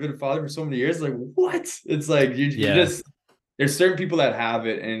father and you've been a father for so many years. Like, what? It's like you Yeah. just there's certain people that have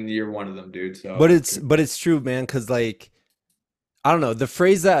it and you're one of them, dude. But So it's true, man, because like I don't know, the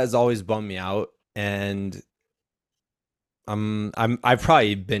phrase that has always bummed me out, and I've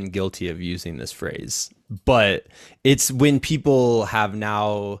probably been guilty of using this phrase, but it's when people have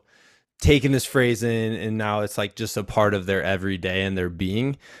now taken this phrase in and now it's like just a part of their everyday and their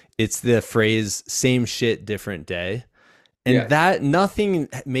being. It's the phrase same shit, different day. And Yes, that nothing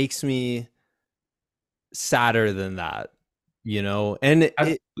makes me sadder than that, you know? And it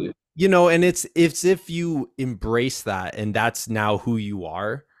absolutely. you know, and it's if you embrace that and that's now who you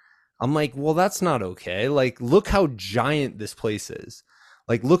are. I'm like, well, that's not okay. Like, look how giant this place is.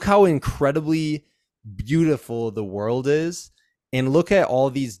 Like, look how incredibly beautiful the world is. And look at all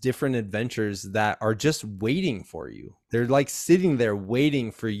these different adventures that are just waiting for you. They're like sitting there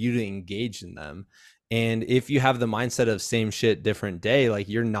waiting for you to engage in them. And if you have the mindset of same shit, different day, like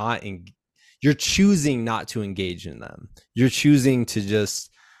you're choosing not to engage in them. You're choosing to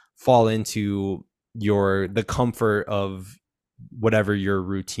just fall into the comfort of whatever your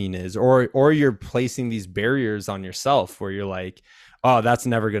routine is, or you're placing these barriers on yourself where you're like, oh, that's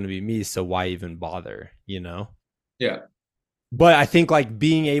never going to be me, so why even bother, you know? Yeah, But I think like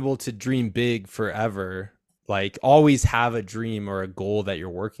being able to dream big forever, like always have a dream or a goal that you're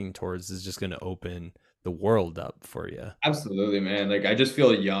working towards, is just going to open the world up for you. absolutely, man. Like I just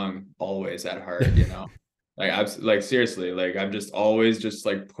feel young always at heart, you know. Like I'm like seriously, like I'm just always just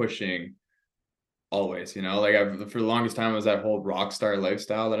like pushing always, you know. Like I've for the longest time it was that whole rock star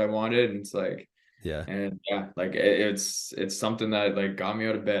lifestyle that I wanted, and it's like Yeah. and yeah, like it's something that like got me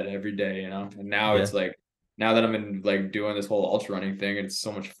out of bed every day, you know. And now Yeah. it's like now that I'm in like doing this whole ultra running thing, it's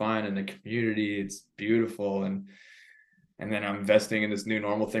so much fun and the community, it's beautiful and then I'm investing in this new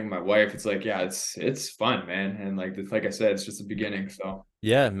normal thing with my wife. It's like, yeah, it's fun, man. And like I said, it's just the beginning. So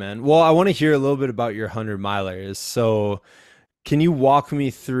Yeah, man. Well, I want to hear a little bit about your 100 milers. So can you walk me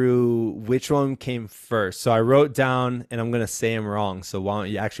through which one came first? So I wrote down, and I'm gonna say them wrong. So why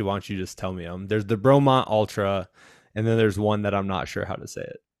don't you just tell me them? There's the Bromont Ultra, and then there's one that I'm not sure how to say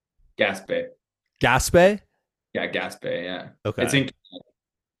it. Gas Bay. Gaspe. Yeah, Gas Bay, yeah. It's Okay, in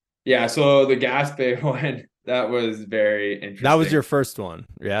yeah, so the Gas Bay one, that was very that was interesting. your first one,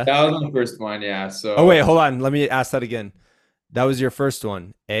 yeah. That was my first one, yeah. Oh wait, So hold on. Let me ask that again. That was your first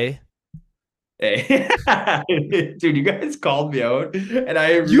one, eh? hey, dude, you guys called me out, and I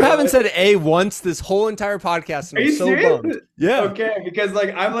You haven't realized. said a once this whole entire podcast, and Are I'm you so serious? bummed. Yeah. Okay, because like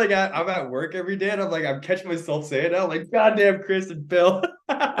I'm at work every day, and I'm catching myself saying that, like, goddamn, Chris and Bill.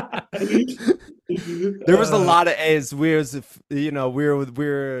 There was a lot of A's. We were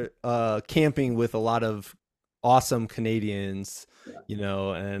camping with a lot of awesome Canadians, you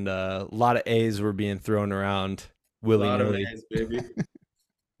know, and a lot of A's were being thrown around A willy lot of nilly. A's, baby.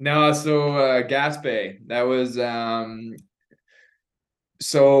 No, so Gas Bay. That was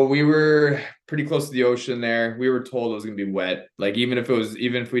so we were pretty close to the ocean there. We were told it was gonna be wet. Like even if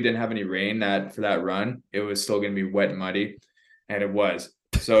we didn't have any rain that for that run, it was still gonna be wet and muddy. And it was.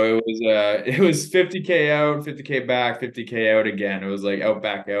 So it was 50K out, 50K back, 50K out again. It was like out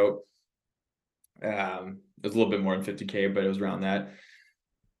back out. It was a little bit more than 50K, but it was around that.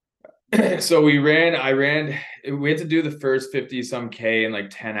 So we had to do the first 50 some K in like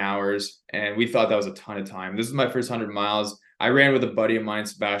 10 hours, and we thought that was a ton of time. This is my first 100 miles. I ran with a buddy of mine,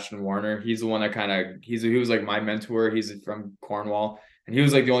 Sebastian Warner. He's the one that he was like my mentor. He's from Cornwall, and he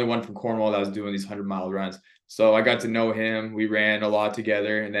was like the only one from Cornwall that was doing these 100-mile runs. So I got to know him. We ran a lot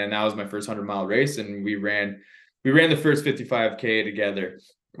together, and then that was my first 100-mile race, and we ran the first 55K together,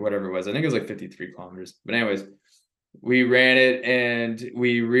 or whatever it was. I think it was like 53 kilometers. But anyways, we ran it and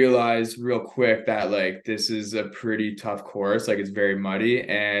we realized real quick that like this is a pretty tough course. Like it's very muddy,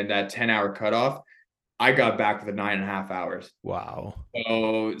 and that 10-hour cutoff, I got back with 9.5 hours. Wow.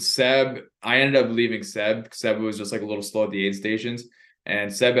 So I ended up leaving Seb. Seb was just like a little slow at the aid stations,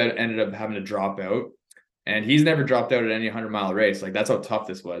 and Seb ended up having to drop out. And he's never dropped out at any 100-mile race. Like that's how tough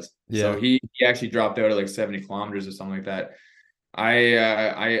this was. So Yeah. he actually dropped out at like 70 kilometers or something like that. I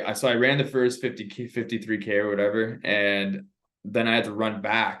ran the first 53K or whatever, and then I had to run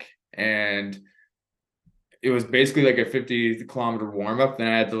back, and it was basically like a 50-kilometer warm up. Then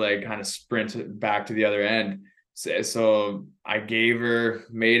I had to like kind of sprint back to the other end. So I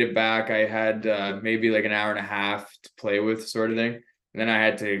made it back. I had maybe like an hour and a half to play with, sort of thing. And then I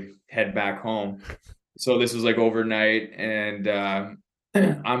had to head back home. So this was like overnight, and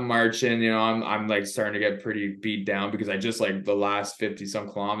I'm marching, I'm like starting to get pretty beat down because I just like the last 50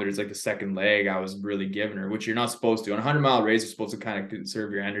 some kilometers, like the second leg, I was really giving her, which you're not supposed to. On a 100-mile race, you're supposed to kind of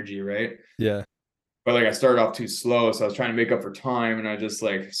conserve your energy, right? Yeah. But like I started off too slow, so I was trying to make up for time, and I just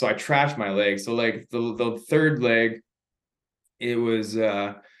like so I trashed my leg. So like the third leg, it was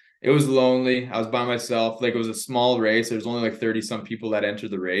it was lonely. I was by myself. Like it was a small race. There's only like 30 some people that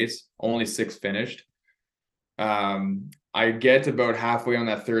entered the race. Only six finished. I get about halfway on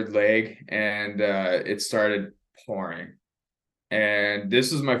that third leg, and it started pouring. And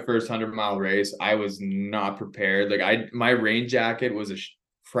this was my first 100-mile race. I was not prepared. Like my rain jacket was a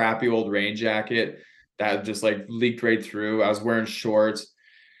crappy old rain jacket that just like leaked right through. I was wearing shorts,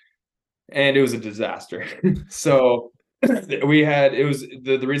 and it was a disaster. So we had it was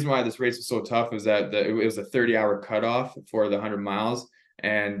the reason why this race was so tough was that it was a 30-hour cutoff for the 100 miles.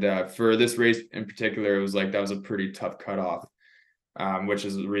 And for this race in particular, it was like that was a pretty tough cutoff, which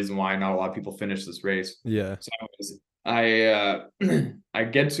is the reason why not a lot of people finish this race. Yeah. So I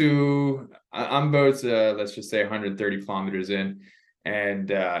get to I'm about let's just say 130 kilometers in,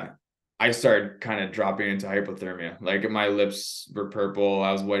 and I started kind of dropping into hypothermia. Like my lips were purple,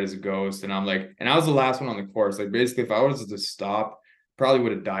 I was white as a ghost, and I'm like, and I was the last one on the course. Like basically, if I was to stop, probably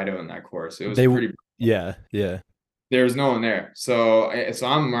would have died out in that course. It was They, pretty. yeah, yeah. There was no one there. So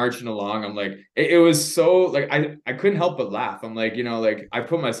I'm marching along. I'm like, it was so like I couldn't help but laugh. I'm like, like I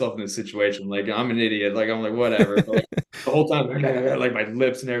put myself in this situation. Like I'm an idiot. Like I'm like whatever. But like the whole time, like my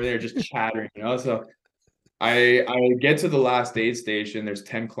lips and everything are just chattering. So I get to the last aid station. There's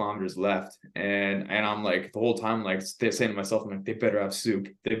 10 kilometers left, and I'm like the whole time like saying to myself, I'm like, they better have soup.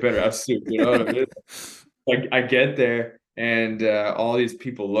 They better have soup. You know what I mean? Like I get there, and all these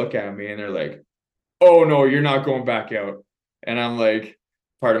people look at me and they're like, oh no, you're not going back out. And I'm like,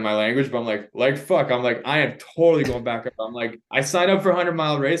 pardon my language, but I'm like fuck. I'm like, I am totally going back up. I'm like, I signed up for a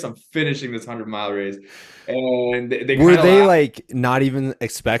 100-mile race. I'm finishing this 100-mile race. And they Were kind of they laughed. like not even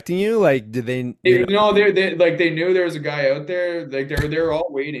expecting you? Like, did they, They like they knew there was a guy out there. Like they're all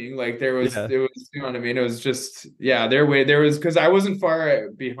waiting. Like yeah. it was, you know what I mean? It was just, yeah, their way. There was, because I wasn't far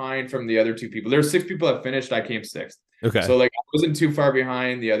behind from the other two people. There were six people that finished. I came sixth. Okay. So like I wasn't too far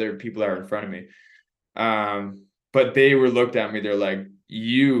behind the other people that were in front of me. But they were looked at me, they're like,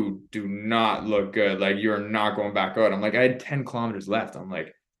 you do not look good. Like you're not going back out. I'm like, I had 10 kilometers left. I'm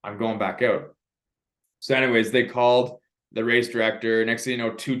like, I'm going back out. So, anyways, they called the race director. Next thing you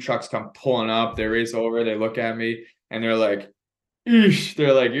know, two trucks come pulling up. They race over, they look at me, and they're like, Eesh.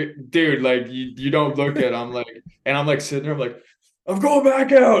 They're like, dude, like you don't look good. I'm like, and I'm like sitting there, I'm like, I'm going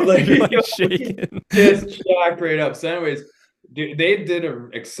back out. Like, You're like shaking. just jacked right up. So, anyways, they did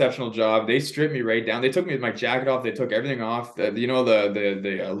an exceptional job. They stripped me right down. They took me my jacket off. They took everything off.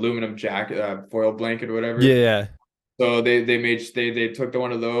 The aluminum jacket, foil blanket or whatever. Yeah. So they took the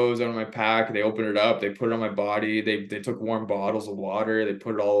one of those out of my pack. They opened it up. They put it on my body. They took warm bottles of water. They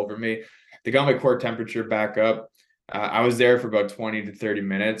put it all over me. They got my core temperature back up. I was there for about 20 to 30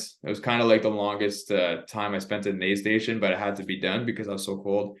 minutes. It was kind of like the longest time I spent at an aid station, but it had to be done because I was so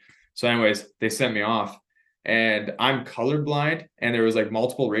cold. So, anyways, they sent me off, and I'm colorblind, and there was like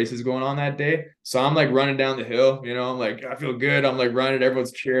multiple races going on that day. So I'm like running down the hill. I'm like, I feel good. I'm like running.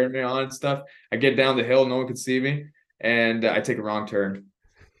 Everyone's cheering me on and stuff. I get down the hill. No one could see me, and I take a wrong turn.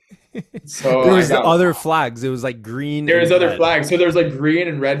 So There I was the got other flags. It was like green there's and other red. flags. So there's like green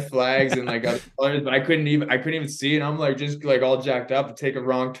and red flags and like other colors, but I couldn't even see it. I'm like just like all jacked up to take a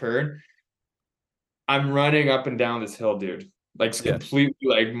wrong turn. I'm running up and down this hill, dude. Like it's Yeah. completely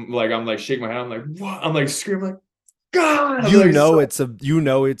like I'm like shaking my head. I'm like, what? I'm like screaming like, God. I'm You like know so it's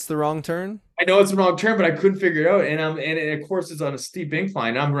the wrong turn? I know it's the wrong turn, but I couldn't figure it out. And of course it's on a steep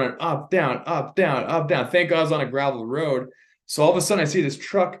incline. I'm running up, down, up, down, up, down. Thank God I was on a gravel road. So all of a sudden I see this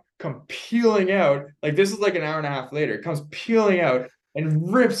truck come peeling out. Like this is like an hour and a half later. It comes peeling out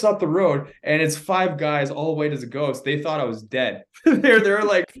and rips up the road. And it's five guys all white as a ghost. They thought I was dead. They're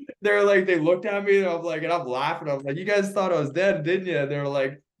like, they looked at me and I'm laughing. I'm like, you guys thought I was dead, didn't you? They were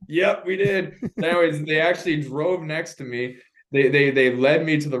like, yep, we did. So anyways, they actually drove next to me. They led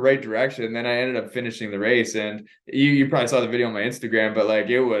me to the right direction. Then I ended up finishing the race, and you probably saw the video on my Instagram, but like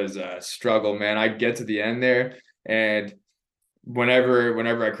it was a struggle, man. I get to the end there, and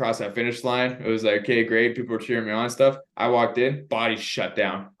whenever I crossed that finish line, it was like, okay, great. People were cheering me on and stuff. I walked in, body shut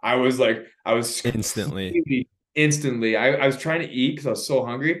down. I was Instantly. completely instantly. I was trying to eat because I was so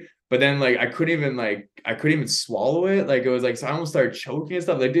hungry, but then like I couldn't even swallow it. Like it was like so I almost started choking and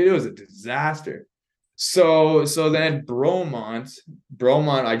stuff. Like, dude, it was a disaster. So then Bromont,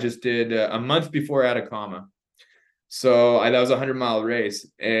 I just did a month before Atacama. So that was a 100-mile race,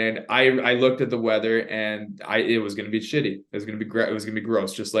 and I looked at the weather, and it was going to be shitty. It was going to be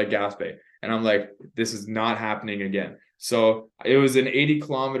gross, just like Gaspé. And I'm like, this is not happening again. So it was an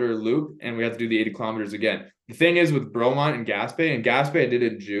 80-kilometer loop, and we had to do the 80 kilometers again. The thing is with Bromont and Gaspé I did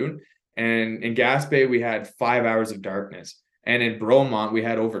it in June, and in Gaspé we had 5 hours of darkness, and in Bromont we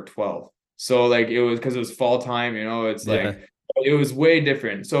had over 12. So like it was because it was fall time, it's Yeah. like it was way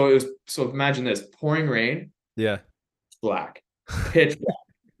different. So imagine this pouring rain, Yeah. black, pitch black.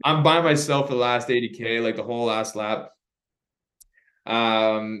 I'm by myself for the last 80K, like the whole last lap.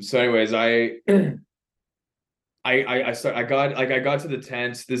 So anyways, I got to the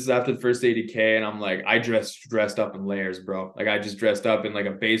tent. This is after the first 80K, and I'm like, I dressed up in layers, bro. Like I just dressed up in like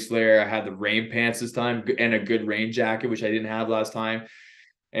a base layer. I had the rain pants this time and a good rain jacket, which I didn't have last time.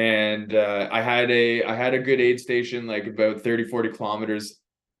 And I had a good aid station, like about 30-40 kilometers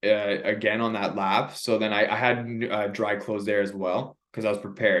again on that lap. So then I had dry clothes there as well because I was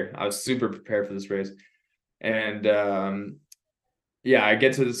prepared. I was super prepared for this race. And yeah, I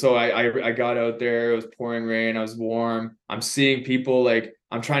get to the, so I got out there. It was pouring rain. I was warm. I'm seeing people, like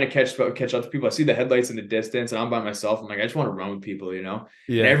I'm trying to catch up to people. I see the headlights in the distance, and I'm by myself. I'm like, I just want to run with people, you know.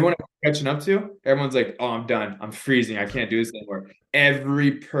 And Yeah. everyone I'm catching up to, everyone's like, oh, I'm done. I'm freezing. I can't do this anymore.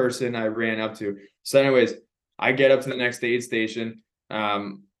 Every person I ran up to. So, anyways, I get up to the next aid station.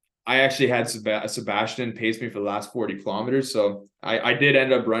 I actually had Sebastian pace me for the last 40 kilometers, so I did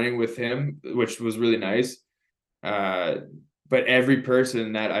end up running with him, which was really nice. Uh, but every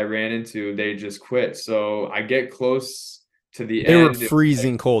person that I ran into, they just quit. So I get close to the They were end.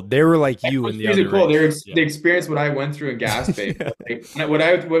 freezing cold. They were like It you was in the freezing other cold. race. They Yeah. experienced what I went through in Gas Bay. Yeah. Like, what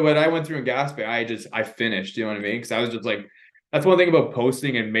I went through in Gas Bay, I finished. You know what I mean? Because I was just like, that's one thing about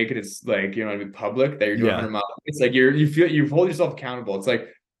posting and making it like, you know what I mean, public, that you're doing Yeah. 100 miles. It's like you hold yourself accountable. It's like,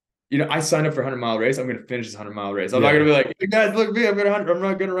 you know, I signed up for a 100-mile race. I'm going to finish this 100-mile race. I'm not going Yeah. to be like, hey guys, look at me. I'm not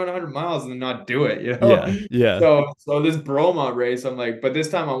going to run 100 miles and then not do it. You know. Yeah. Yeah. So this Bromont race, I'm like, but this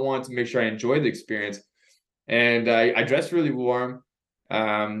time I wanted to make sure I enjoyed the experience, and I dressed really warm.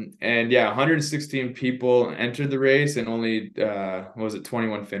 And yeah, 116 people entered the race, and only what was it,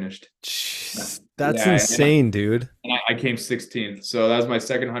 21 finished. Jeez, that's Yeah, insane, dude. and I came 16th. So that was my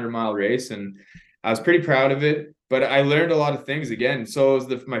second 100-mile race, and I was pretty proud of it. But I learned a lot of things again. So it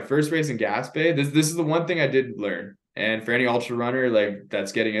was my first race in Gas Bay. This is the one thing I did learn. And for any ultra runner like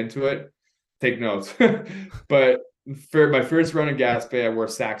that's getting into it, take notes. But for my first run in Gas Bay, I wore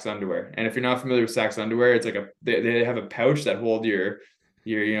Sax underwear. And if you're not familiar with Sax underwear, it's like they have a pouch that hold your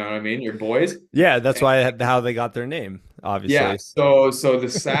you know what I mean, your boys. Yeah, that's why how they got their name, Yeah. obviously. So the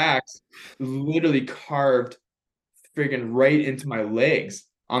Sax literally carved friggin' right into my legs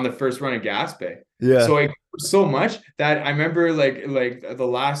on the first run of Gas Bay. Yeah. So I so much that I remember like the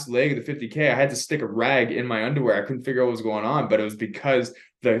last leg of the 50K, I had to stick a rag in my underwear. I couldn't figure out what was going on, but it was because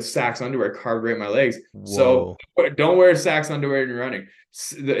the Sax underwear carved right in my legs. So Whoa. don't wear Sax underwear when you're running.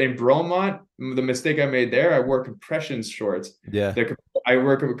 In Bromont, the mistake I made there, I wore compression shorts. Yeah. I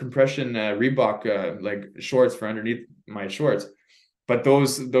work with compression Reebok like shorts for underneath my shorts, but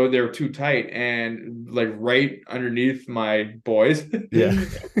those though they were too tight and like right underneath my boys Yeah.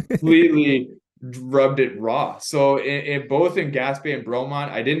 completely rubbed it raw. So both in Gas Bay and Bromont,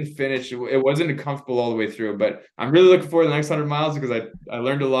 I didn't finish. It wasn't comfortable all the way through, but I'm really looking forward to the next 100 miles because I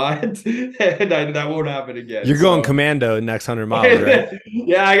learned a lot and that won't happen again. You're going So commando next 100 miles, right?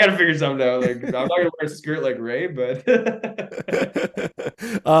 yeah, I gotta figure something out. Like I'm not gonna wear a skirt like Ray, but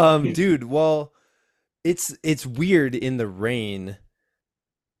Dude, well, it's weird in the rain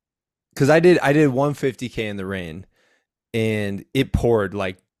because I did 150K in the rain and it poured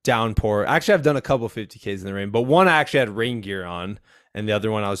like downpour. Actually, I've done a couple 50Ks in the rain, but one I actually had rain gear on, and the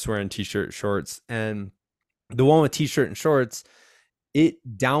other one I was wearing t-shirt shorts. And the one with t-shirt and shorts, it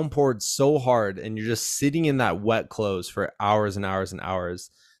downpoured so hard, and you're just sitting in that wet clothes for hours and hours and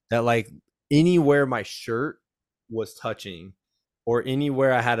hours that like anywhere my shirt was touching or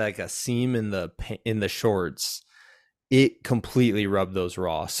anywhere I had like a seam in the shorts, it completely rubbed those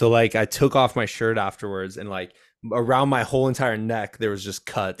raw. So like I took off my shirt afterwards, and like around my whole entire neck there was just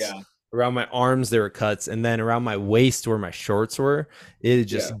cuts. yeah, Around my arms there were cuts, and then around my waist where my shorts were, it yeah.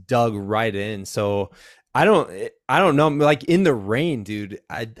 just dug right in. So I don't know, like in the rain, dude.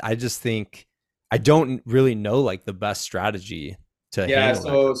 I just think I don't really know like the best strategy to Yeah, handle that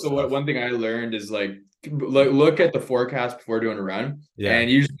kind of so what stuff. one thing I learned is like look at the forecast before doing a run, Yeah. and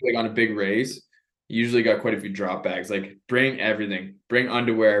usually like on a big race, you usually got quite a few drop bags. Like bring everything, bring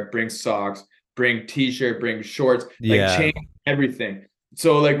underwear, bring socks, bring t-shirt, bring shorts, like Yeah. change everything.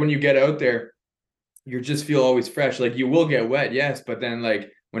 So like when you get out there, you just feel always fresh. Like you will get wet, yes, but then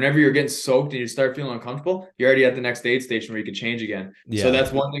like whenever you're getting soaked and you start feeling uncomfortable, you're already at the next aid station where you can change again. So Yeah.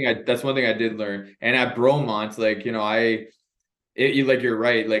 that's one thing I did learn. And at Bromont, like you know, like you're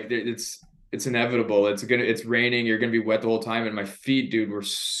right, like it's inevitable, it's raining, you're gonna be wet the whole time, and my feet, dude, were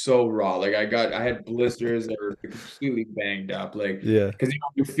so raw. Like I had blisters that were completely banged up, like Yeah. because you know,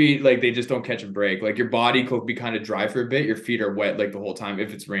 your feet, like they just don't catch a break. Like your body could be kind of dry for a bit, your feet are wet like the whole time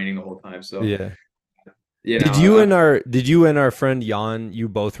if it's raining the whole time. So Yeah. you Did know you and our friend Jan, you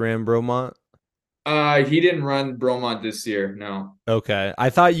both ran Bromont? He didn't run Bromont this year. No. Okay. I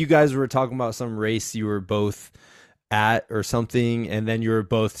thought you guys were talking about some race you were both at or something, and then you were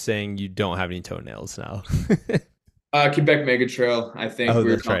both saying you don't have any toenails now. Quebec Mega Trail. I think Oh, we were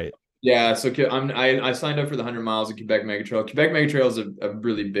that's talking. right. Yeah, so I signed up for the 100 miles of Quebec Mega Trail. Quebec Mega Trail is a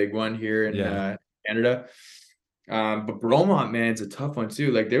really big one here in Yeah. Canada. But Bromont, man, it's a tough one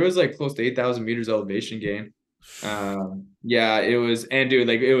too. Like there was like close to 8,000 meters elevation gain. Yeah, it was, and dude,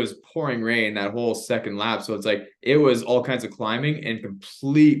 like it was pouring rain that whole second lap. So it's like it was all kinds of climbing and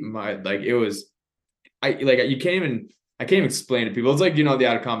complete mud. Like it was, you can't even I can't even explain it to people. It's like the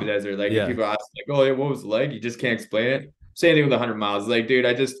Atacama Desert. Like if Yeah. people ask like, oh, yeah, what was it like? You just can't explain it. Same thing with the 100 miles. Like, dude,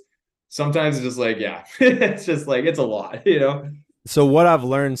 I just sometimes it's just like, yeah, it's just like it's a lot. So what I've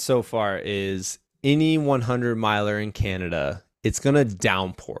learned so far is any 100 miler in Canada, it's gonna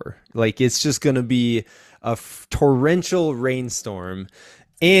downpour. Like it's just gonna be a torrential rainstorm,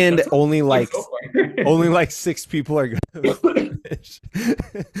 and That's like so only like 6 people are gonna far. finish.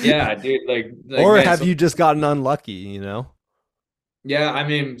 Yeah, dude, like Or man, have so you just gotten unlucky? You know? yeah, I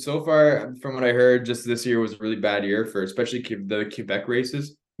mean, so far from what I heard, just this year was a really bad year for especially the Quebec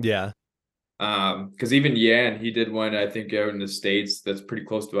races. Yeah. Because even Yan, he did one, I think, out in the States that's pretty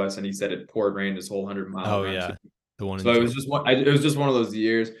close to us, and he said it poured rain this whole 100 mile Oh run too. yeah. The one in So it Georgia. was just it was just one of those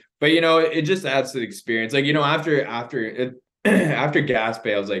years. But it just adds to the experience. Like, after it after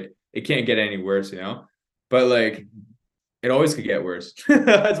Gaspé, I was like, it can't get any worse. But like it always could get worse.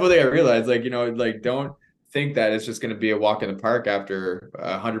 That's one thing I realized. Like, like don't think that it's just gonna be a walk in the park after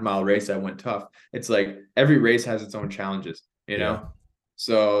a 100 mile race that went tough. It's like every race has its own challenges, you Yeah. know?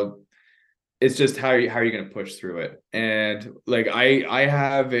 So it's just how are you going to push through it. And like I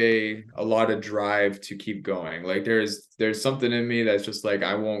have a lot of drive to keep going. Like there's something in me that's just like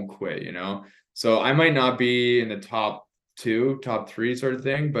I won't quit. So I might not be in the top 2 top 3 sort of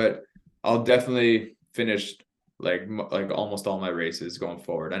thing, but I'll definitely finish like almost all my races going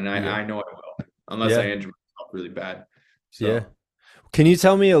forward, and Yeah. I know I will, unless I Yeah. injure myself really bad. Yeah. So Can you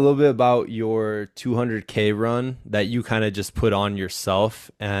tell me a little bit about your 200K run that you kind of just put on yourself,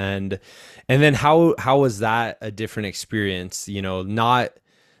 and then how was that a different experience? Not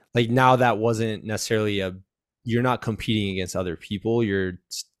like now that wasn't necessarily you're not competing against other people.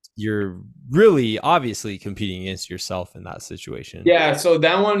 You're really obviously competing against yourself in that situation. yeah, so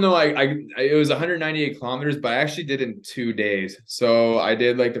that one though, it was 198 kilometers, but I actually did in 2 days. So I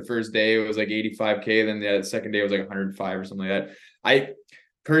did like the first day it was like 85K, then the second day was like 105 or something like that. I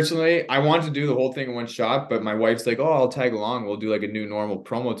personally I wanted to do the whole thing in one shot, but my wife's like, "Oh, I'll tag along. We'll do like a new normal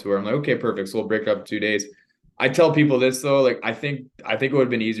promo tour." I'm like, "Okay, perfect." So we'll break it up 2 days. I tell people this though, like I think it would have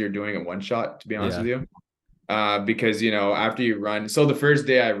been easier doing it one shot, to be honest Yeah. with you. Because after you run, so the first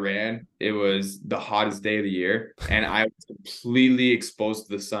day I ran, it was the hottest day of the year, and I was completely exposed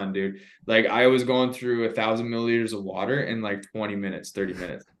to the sun, dude. Like I was going through 1,000 milliliters of water in like 20 minutes, 30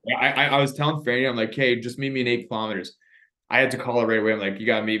 minutes. I was telling Franny, I'm like, hey, just meet me in 8 kilometers. I had to call her right away. I'm like, you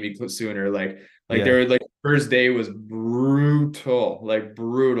gotta meet me sooner. Like Yeah. there, like first day was brutal, like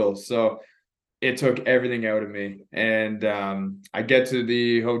brutal. So it took everything out of me. And I get to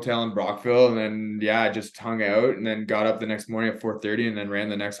the hotel in Brockville, and then I just hung out, and then got up the next morning at 4:30, and then ran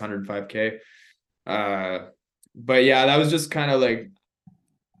the next 105K. Uh, but yeah, that was just kind of like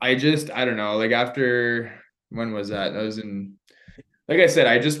I don't know, like after when was that? That was in, like I said,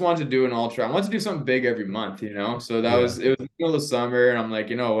 I just wanted to do an ultra. I wanted to do something big every month. So Yeah. it was the middle of summer, and I'm like,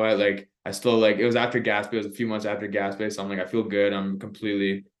 you know what? Like I still like it was after Gaspé, it was a few months after Gaspé, so I'm like, I feel good. I'm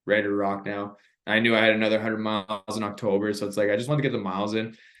completely ready to rock now. I knew I had another 100 miles in October, so it's like I just wanted to get the miles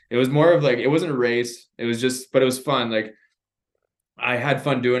in. It was more of like it wasn't a race. It was just, but it was fun. Like I had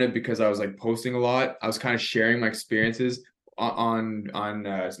fun doing it because I was like posting a lot. I was kind of sharing my experiences on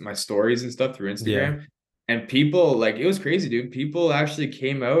my stories and stuff through Yeah. Instagram. And people, like, it was crazy, dude. People actually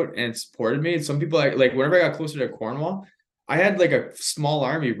came out and supported me. And some people, like whenever I got closer to Cornwall, I had like a small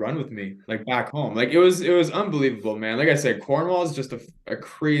army run with me, like back home. Like it was unbelievable, man. Like I said, Cornwall is just a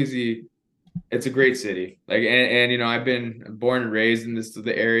crazy. It's a great city. Like and I've been born and raised in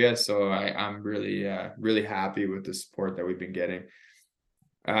the area, so I'm really happy with the support that we've been getting.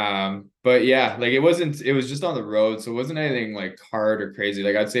 But yeah, like it was just on the road, so it wasn't anything like hard or crazy.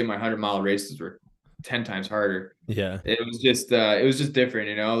 Like I'd say my 100 mile races were 10 times harder. Yeah. It was just different.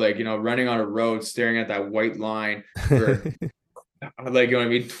 Like running on a road, staring at that white line for like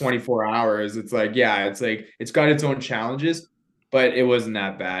 24 hours. It's like, yeah, it's like it's got its own challenges, but it wasn't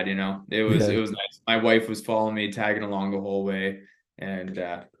that bad. It Yeah. was nice. My wife was following me, tagging along the whole way, and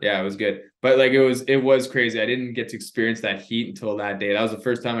yeah, it was good. But like it was crazy. I didn't get to experience that heat until that day. That was the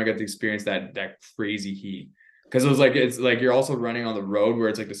first time I got to experience that crazy heat. Because it was like, it's like you're also running on the road where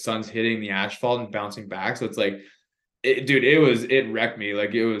it's like the sun's hitting the asphalt and bouncing back. So it's like, dude, it wrecked me.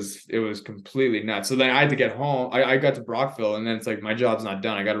 Like it was completely nuts. So then I had to get home. I got to Brockville, and then it's like my job's not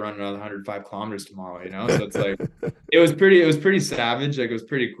done. I got to run another 105 kilometers tomorrow, you know? So it's like, it was pretty savage. Like it was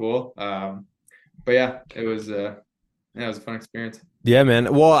pretty cool. But yeah, it was a fun experience. Yeah,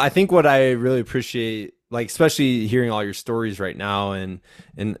 man. Well, I think what I really appreciate, like especially hearing all your stories right now and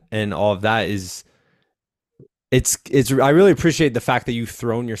all of that is it's I really appreciate the fact that you've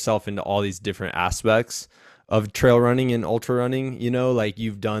thrown yourself into all these different aspects of trail running and ultra running, you know, like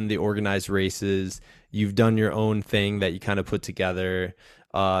you've done the organized races, you've done your own thing that you kind of put together.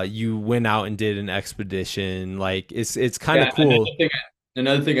 You went out and did an expedition. Like it's kind of Yeah, cool.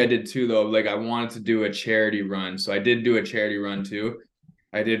 another thing I did too, though, like I wanted to do a charity run, so I did do a charity run too.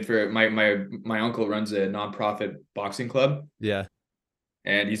 I did for my uncle runs a nonprofit boxing club, Yeah.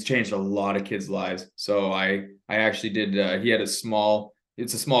 and he's changed a lot of kids' lives. So I actually did. He had it's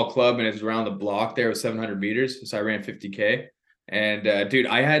a small club, and it's around the block there with 700 meters. So I ran 50K, and dude,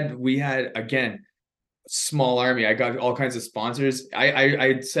 we had again small army. I got all kinds of sponsors.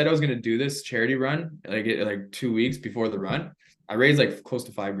 I said I was gonna do this charity run like 2 weeks before the run. I raised like close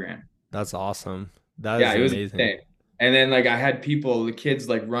to 5 grand. That's awesome. That Yeah, is it was amazing. insane. And then like I had the kids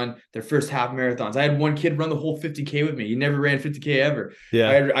like run their first half marathons. I had one kid run the whole 50K with me. He never ran 50K ever. Yeah.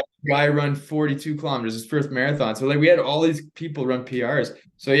 I had a guy run 42 kilometers his first marathon. So like we had all these people run PRs.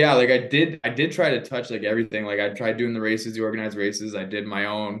 So yeah, like I did try to touch like everything. Like I tried doing the races, the organized races. I did my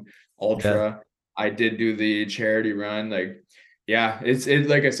own Yeah. ultra. I did do the charity run. Like yeah, it's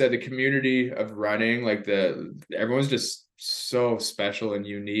like I said, the community of running, like everyone's just so special and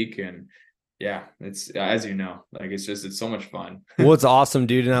unique, and yeah, it's as you know, like it's so much fun. Well, it's awesome,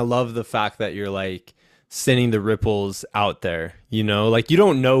 dude. And I love the fact that you're like sending the ripples out there, you know, like you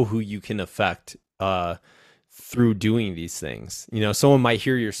don't know who you can affect through doing these things. You know, someone might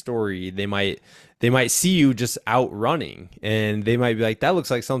hear your story, they might see you just out running and they might be like, that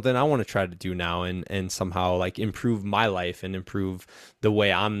looks like something I want to try to do now and somehow like improve my life and improve the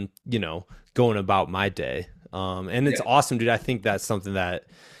way I'm, you know, going about my day. And it's Yeah. awesome, dude. I think that's something that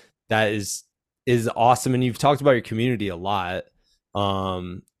is awesome, and you've talked about your community a lot,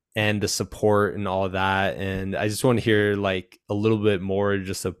 um and the support and all of that, and I just want to hear like a little bit more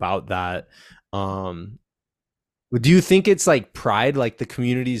just about that. um do you think it's like pride, like the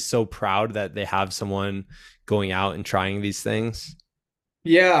community is so proud that they have someone going out and trying these things?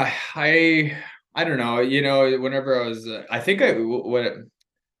 Yeah, I don't know. Whenever I think what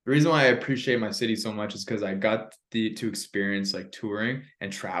the reason why I appreciate my city so much is because I got to experience like touring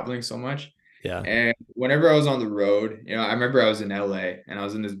and traveling so much. Yeah. And whenever I was on the road, I remember I was in LA and I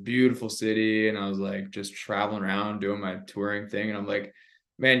was in this beautiful city and I was like just traveling around doing my touring thing. And I'm like,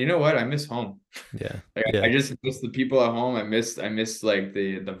 man, you know what? I miss home. Yeah. Like I Yeah. just miss the people at home. I miss like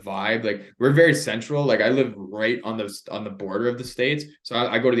the vibe. Like we're very central. Like I live right on the border of the states. So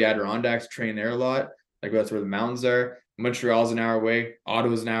I go to the Adirondacks, train there a lot. Like that's where the mountains are. Montreal's an hour away,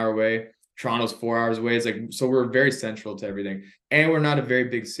 Ottawa's an hour away, Toronto's 4 hours away. It's like so we're very central to everything. And we're not a very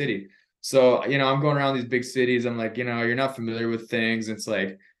big city. So, I'm going around these big cities. I'm like, you're not familiar with things. It's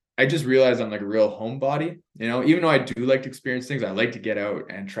like I just realized I'm like a real homebody, even though I do like to experience things, I like to get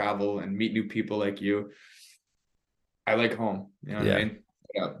out and travel and meet new people like you. I like home. You know what I Yeah. mean?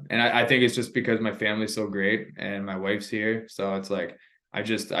 Yeah. And I think it's just because my family's so great and my wife's here. So it's like I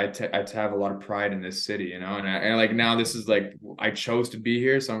have a lot of pride in this city, and like now this is like I chose to be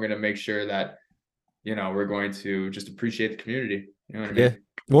here, so I'm gonna make sure that we're going to just appreciate the community. You know what I Yeah. mean?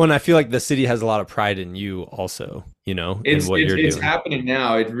 Well, and I feel like the city has a lot of pride in you also, you know, in It's what it's you're it's doing. happening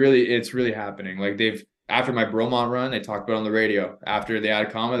now. It's really happening. Like they've after my Bromont run, they talked about it on the radio. After the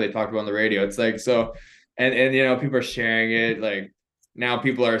Atacama, they talked about it on the radio. It's like so, and people are sharing it. Like now,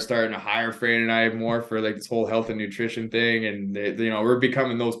 people are starting to hire Fran and I more for like this whole health and nutrition thing, and we're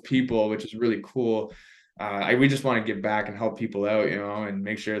becoming those people, which is really cool. We just want to give back and help people out, and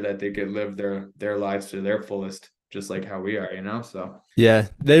make sure that they could live their lives to their fullest, just like how we are. So Yeah,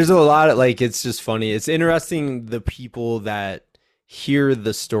 there's a lot of like, it's just funny. It's interesting the people that hear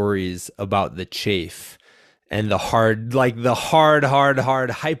the stories about the chafe and the hard, like the hard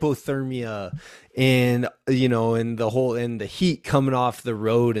hypothermia and, you know, and the whole, and the heat coming off the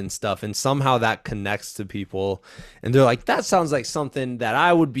road and stuff. And somehow that connects to people. And they're like, that sounds like something that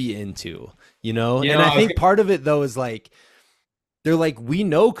I would be into, you know? And I I was think part of it though is like, they're like, we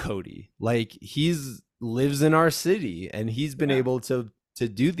know Cody, like he's lives in our city and he's been yeah. able to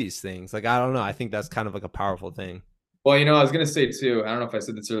do these things. Like I don't know, I think that's kind of like a powerful thing. Well, I was gonna say too, I don't know if I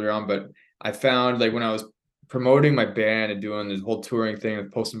said this earlier on, but I found like when I was promoting my band and doing this whole touring thing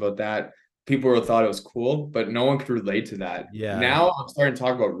and posting about that, people thought it was cool, but no one could relate to that. Yeah. Now I'm starting to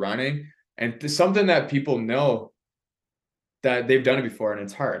talk about running, and something that people know that they've done it before, and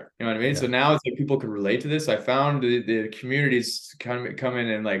it's hard. You know what I mean? So Yeah. now it's like people can relate to this. I found the communities coming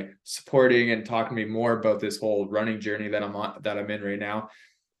and like supporting and talking to me more about this whole running journey that I'm in right now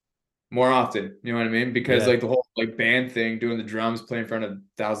more often. You know what I mean? Because Yeah. like the whole like band thing, doing the drums, playing in front of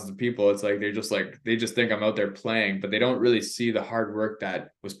thousands of people, it's like they just think I'm out there playing, but they don't really see the hard work that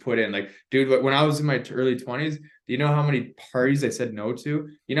was put in. Like, dude, when I was in my early 20s, do you know how many parties I said no to?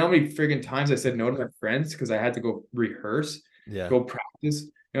 You know how many freaking times I said no to my friends because I had to go rehearse, Yeah. go practice?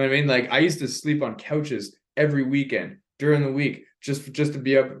 You know what I mean? Like I used to sleep on couches every weekend during the week just to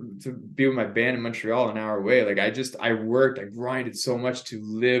be up to be with my band in Montreal an hour away. Like I worked, I grinded so much to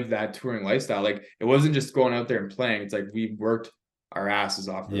live that touring lifestyle. Like it wasn't just going out there and playing. It's like we worked our asses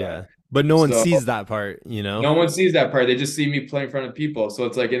off for Yeah. that. But no one So sees that part, you know? no one sees that part. They just see me play in front of people. So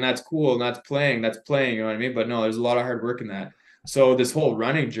it's like, and that's cool, and that's playing, you know what I mean? But no, there's a lot of hard work in that. So this whole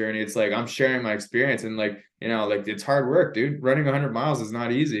running journey, it's like I'm sharing my experience, and like, you know, like it's hard work, dude. Running 100 miles is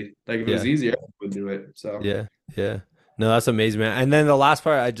not easy. Like if it was Yeah. easy, I would do it. So Yeah. Yeah. No, that's amazing, man. And then the last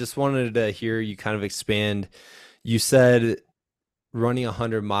part, I just wanted to hear you kind of expand. You said running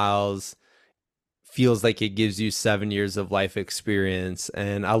 100 miles feels like it gives you 7 years of life experience.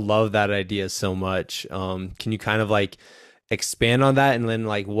 And I love that idea so much. Can you kind of like expand on that? And then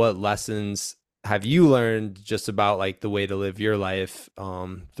like what lessons have you learned just about like the way to live your life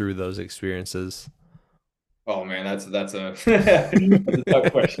through those experiences? oh man, that's a that's a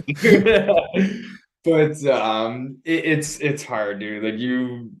tough question. But it's hard, dude. Like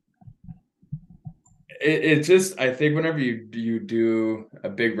it just I think whenever you do a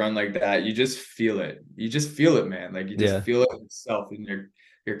big run like that, you just feel it. You just feel it, man. Like you just Yeah. feel it in yourself and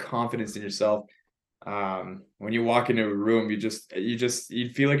your confidence in yourself. When you walk into a room, you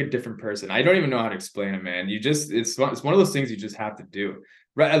feel like a different person. I don't even know how to explain it, man. It's one of those things you just have to do.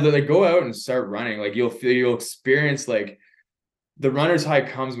 Right, like go out and start running. Like you'll experience like the runner's high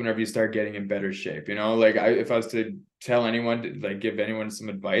comes whenever you start getting in better shape. You know, like if I was to tell anyone to like give anyone some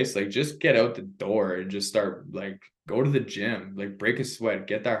advice, like just get out the door and just start like go to the gym, like break a sweat,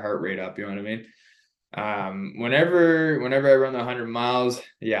 get that heart rate up. You know what I mean? Whenever I run the 100 miles,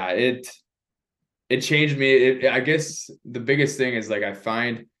 yeah, it changed me. I guess the biggest thing is like I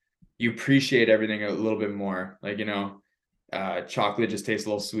find you appreciate everything a little bit more. Like, you know, chocolate just tastes a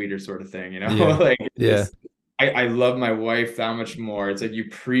little sweeter, sort of thing, you know? Yeah. Like Yeah. just I love my wife that much more. It's like you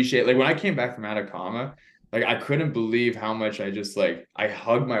appreciate like when I came back from Atacama, like I couldn't believe how much I just like I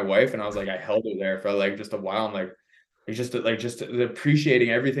hugged my wife and I was like I held her there for like just a while. I'm like just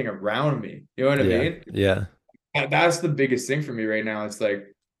appreciating everything around me. You know what I Yeah. mean? Yeah. That's the biggest thing for me right now. It's like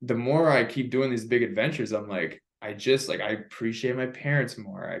the more I keep doing these big adventures, I'm like, I just like I appreciate my parents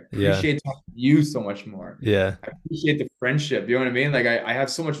more. I Yeah. appreciate talking to you so much more. Yeah. I appreciate the friendship. You know what I mean? Like I have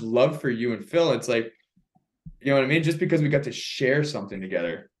so much love for you and Phil. It's like, you know what I mean? Just because we got to share something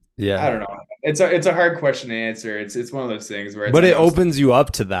together. Yeah. I don't know. It's a hard question to answer. It's one of those things where it's But like it opens you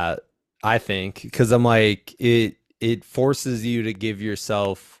up to that, I think, because I'm like it forces you to give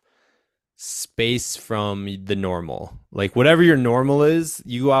yourself space from the normal. Like whatever your normal is,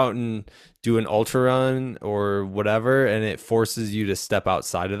 you go out and do an ultra run or whatever, and it forces you to step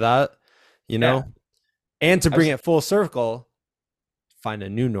outside of that, you yeah. know? And to bring I've, it full circle, find a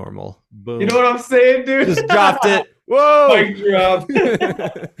new normal. you know Boom. what I'm saying, dude? Just dropped it. Whoa. Mic drop.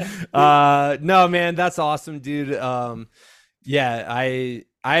 No, man, that's awesome, dude. Yeah,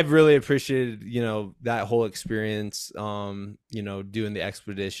 I've really appreciated, that whole experience, doing the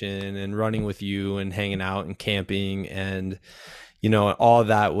expedition and running with you and hanging out and camping and all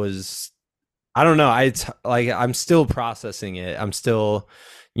that was, I don't know, I'm still processing it. I'm still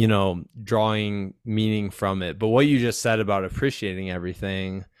drawing meaning from it. But what you just said about appreciating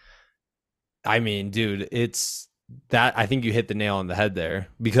everything, I mean, dude, it's that I think you hit the nail on the head there,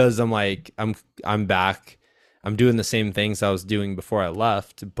 because I'm back. I'm doing the same things I was doing before I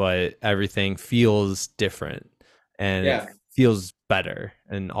left, but everything feels different and it Yeah. feels better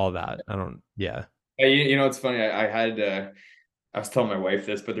and all that. Yeah. You know, it's funny. I was telling my wife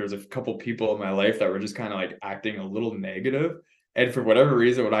this, but there was a couple people in my life that were just kind of like acting a little negative. And for whatever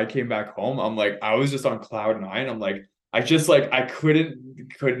reason, when I came back home, I'm like, I was just on cloud nine. I'm like, I just like I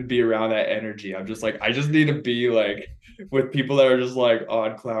couldn't be around that energy. I'm just like, I just need to be like with people that are just like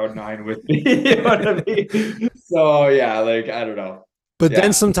on cloud nine with me. You know what I mean? So yeah, like I don't know. But then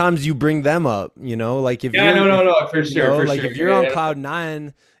Yeah. sometimes you bring them up, like if Yeah, you're, no, if, no, no, for sure, for like sure. if you're on cloud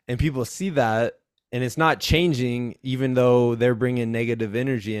nine and people see that, and it's not changing, even though they're bringing negative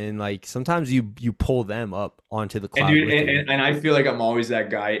energy in. Like sometimes you pull them up onto the And cloud dude, with you. and I feel like I'm always that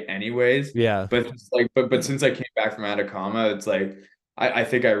guy anyways. Yeah. But it's like, but since I came back from Atacama, it's like I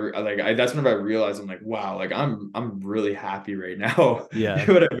think that's whenever I realized I'm like, wow, like I'm really happy right now. Yeah. You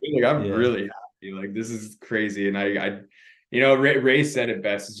know what I mean? Like I'm Yeah. really happy. Like this is crazy. And Ray said it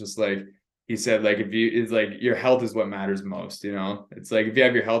best. It's just like he said, like if you it's like your health is what matters most. You know, it's like if you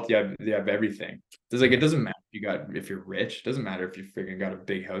have your health, you have everything. It's like Yeah. it doesn't matter if you're rich. It doesn't matter if you freaking got a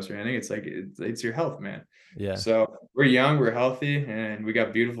big house or anything. It's like it's your health, man. Yeah. So we're young, we're healthy, and we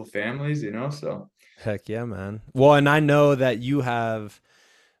got beautiful families, you know. So Heck yeah, man. Well, and I know that you have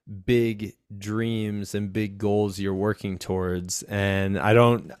big dreams and big goals you're working towards, and I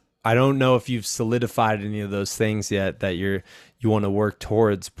don't know if you've solidified any of those things yet that you want to work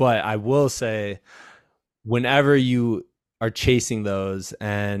towards, but I will say whenever you are chasing those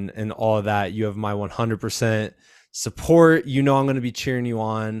and all of that, you have my 100% support. You know I'm going to be cheering you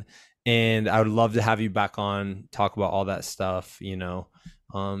on, and I would love to have you back on, talk about all that stuff, in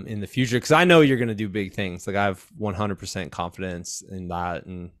the future, because I know you're going to do big things. Like I have 100% confidence in that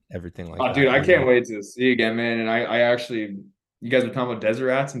and everything like oh that. dude, I can't wait to see you again, man. And I actually you guys were talking about desert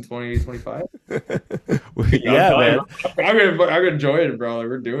rats in 2025? I'm Yeah, telling you, man. bro. I'm gonna enjoy it, bro. Like,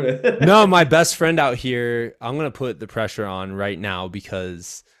 we're doing it. No, my best friend out here, I'm going to put the pressure on right now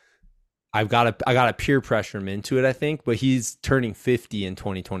because I got to peer pressure him into it, I think, but he's turning 50 in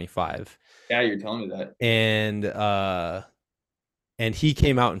 2025. Yeah, you're telling me that. And he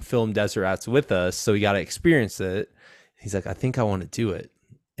came out and filmed Desert Rats with us, so he got to experience it. He's like, I think I want to do it.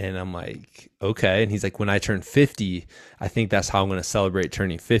 And I'm like, okay. And he's like, when I turn 50, I think that's how I'm going to celebrate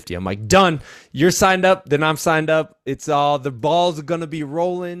turning 50. I'm like, done. You're signed up, then I'm signed up. It's all the balls are going to be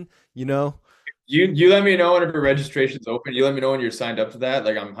rolling, you know? You let me know whenever registration's open. You let me know when you're signed up to that.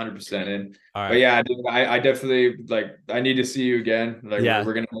 Like I'm 100% in. All But right. yeah, dude, I definitely like I need to see you again. Like Yeah.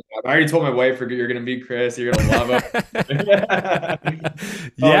 we're gonna. I already told my wife you're gonna meet Chris. You're gonna love him. Oh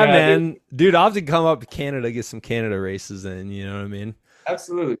Yeah, yeah, dude. man. Dude, I'll have to come up to Canada, get some Canada races in, you know what I mean?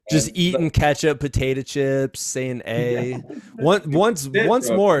 Absolutely, Just man. eating ketchup, potato chips, saying A. Once Bro.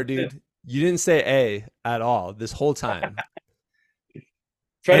 more, dude. You didn't say A at all this whole time.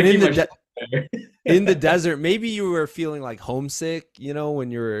 Try And to keep my shit there. in the desert, maybe you were feeling like homesick,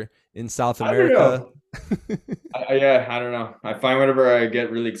 when you were in South I don't America. know. Yeah, I don't know. I find whenever I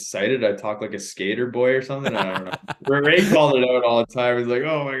get really excited, I talk like a skater boy or something. I don't know. Ray called it out all the time. He's like,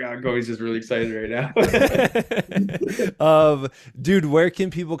 "Oh my God, Cody's just really excited right now." Dude, where can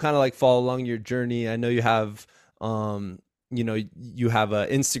people kind of like follow along your journey? I know you have you have a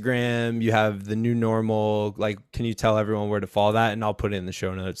Instagram, you have the new normal. Like, can you tell everyone where to follow that? And I'll put it in the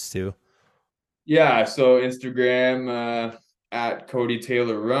show notes too. Yeah, so Instagram at Cody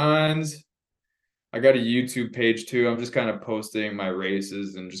Taylor Runs. I got a YouTube page too. I'm just kind of posting my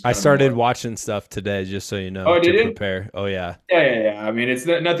races and just I kind of started more. watching stuff today, just so you know, Oh, to did you? prepare. Oh yeah. Yeah. I mean, it's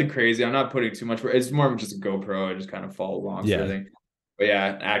nothing crazy. I'm not putting too much. It's more of just a GoPro. I just kind of follow along sort of Yeah. thing. But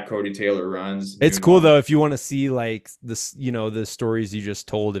yeah, at Cody Taylor Runs, It's new cool normal. though if you want to see like this, the stories you just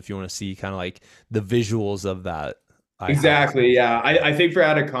told, if you want to see kind of like the visuals of that. I have Exactly. Yeah. I think for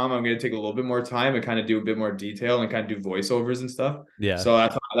Atacama, I'm going to take a little bit more time and kind of do a bit more detail and kind of do voiceovers and stuff. yeah. So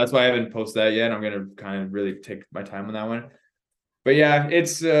that's why I haven't posted that yet. I'm going to kind of really take my time on that one. But yeah,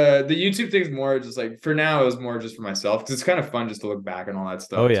 it's the YouTube thing's more just like for now, it was more just for myself because it's kind of fun just to look back and all that Oh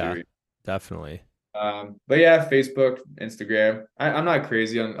stuff yeah. too. Definitely. But yeah, Facebook, Instagram. I'm not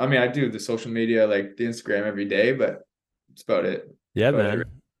crazy on, I mean, I do the social media like the Instagram every day, but that's about it. Yeah, About it. man.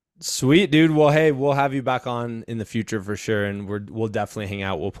 Sweet, dude. Well, hey, we'll have you back on in the future for sure, and we'll definitely hang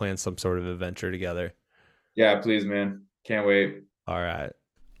out. We'll plan some sort of adventure together. Yeah, please, man. Can't wait. All right.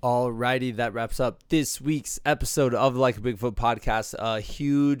 Alrighty, that wraps up this week's episode of the Like a Bigfoot podcast. A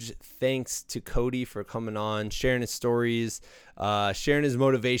huge thanks to Cody for coming on, sharing his stories, sharing his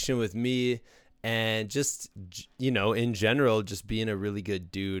motivation with me, and just, in general, just being a really good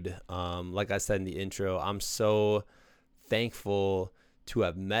dude. Like I said in the intro, I'm so thankful to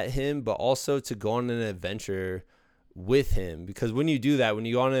have met him, but also to go on an adventure with him. Because when you do that, when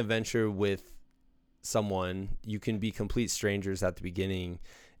you go on an adventure with someone, you can be complete strangers at the beginning.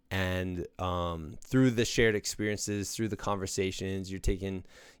 And through the shared experiences, through the conversations, you're taking,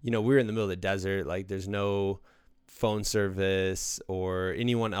 we're in the middle of the desert. Like there's no phone service or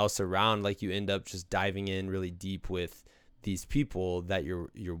anyone else around. Like you end up just diving in really deep with these people that you're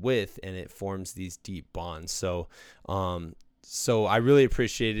with, and it forms these deep bonds. So I really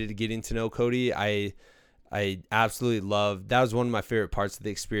appreciated getting to know Cody. I absolutely loved, that was one of my favorite parts of the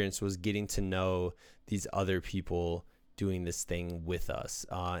experience, was getting to know these other people doing this thing with us.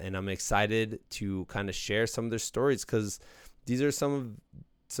 And I'm excited to kind of share some of their stories, because these are some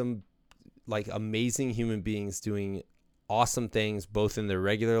like amazing human beings doing awesome things both in their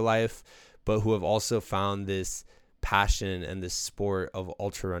regular life, but who have also found this passion and this sport of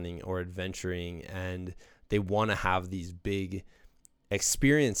ultra running or adventuring, and they want to have these big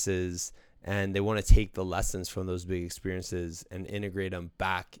experiences, and they want to take the lessons from those big experiences and integrate them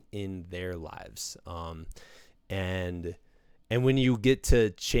back in their lives. And when you get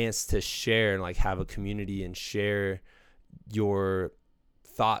to chance to share and like have a community and share your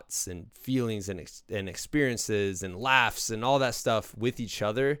thoughts and feelings and experiences and laughs and all that stuff with each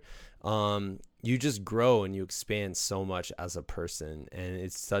other, you just grow and you expand so much as a person, and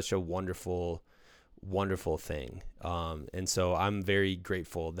it's such a wonderful thing. And so I'm very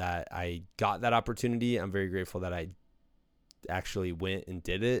grateful that I got that opportunity. I'm very grateful that I actually went and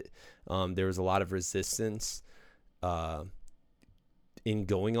did it. There was a lot of resistance in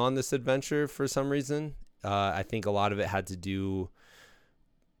going on this adventure for some reason. I think a lot of it had to do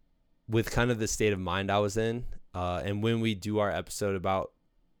with kind of the state of mind I was in. And when we do our episode about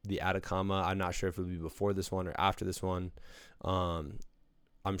the Atacama, I'm not sure if it'll be before this one or after this one.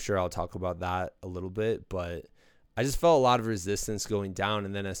 I'm sure I'll talk about that a little bit, but I just felt a lot of resistance going down.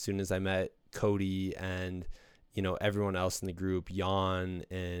 And then as soon as I met Cody and, you know, everyone else in the group, Jan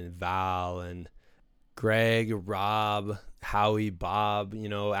and Val and Greg, Rob, Howie, Bob, you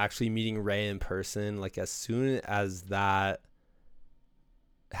know, actually meeting Ray in person, like as soon as that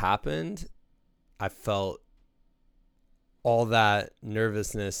happened, I felt all that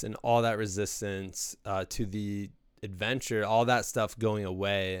nervousness and all that resistance to the adventure, all that stuff going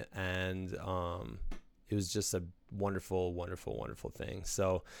away. And it was just a wonderful thing.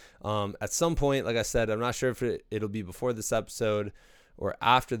 So at some point, like I said, I'm not sure if it'll be before this episode or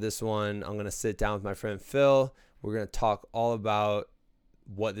after this one, I'm going to sit down with my friend Phil. We're going to talk all about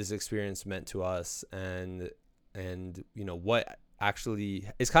what this experience meant to us, and you know, what actually,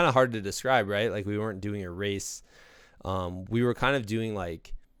 it's kind of hard to describe, right? Like we weren't doing a race. We were kind of doing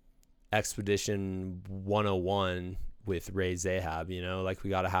like Expedition 101 with Ray Zahab, you know, like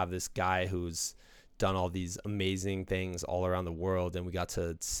we got to have this guy who's done all these amazing things all around the world, and we got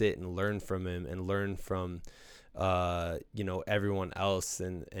to sit and learn from him and learn from you know, everyone else,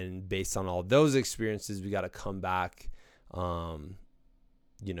 and based on all those experiences, we got to come back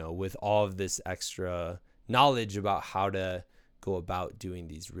you know, with all of this extra knowledge about how to go about doing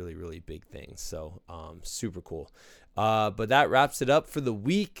these really big things. So super cool. But that wraps it up for the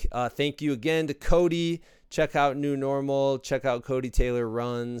week. Thank you again to Cody. Check out New Normal. Check out Cody Taylor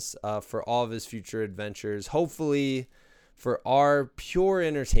Runs for all of his future adventures. Hopefully, for our pure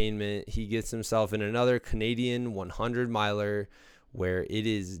entertainment, he gets himself in another Canadian 100 miler where it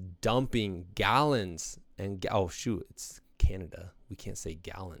is dumping gallons and it's Canada. We can't say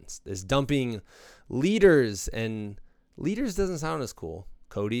gallons. It's dumping liters, and liters doesn't sound as cool,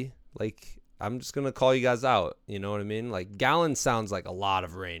 Cody. Like, I'm just going to call you guys out. You know what I mean? Like, gallons sounds like a lot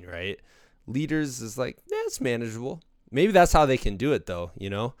of rain, right? Liters is like, it's manageable. Maybe that's how they can do it, though, you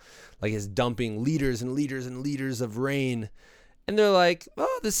know? Like, it's dumping liters and liters and liters of rain. And they're like,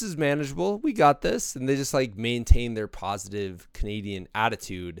 oh, this is manageable. We got this. And they just, like, maintain their positive Canadian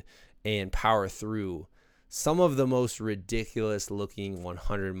attitude and power through some of the most ridiculous-looking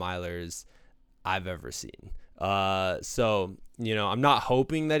 100-milers I've ever seen. So, you know, I'm not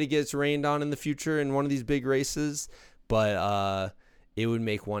hoping that he gets rained on in the future in one of these big races, but it would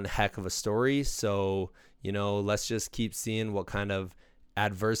make one heck of a story. So, you know, let's just keep seeing what kind of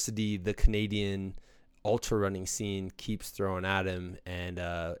adversity the Canadian ultra running scene keeps throwing at him,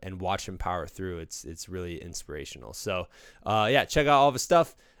 and watch him power through. It's really inspirational. So, yeah, check out all of his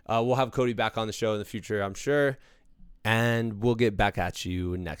stuff. We'll have Cody back on the show in the future, I'm sure, and we'll get back at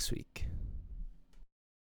you next week.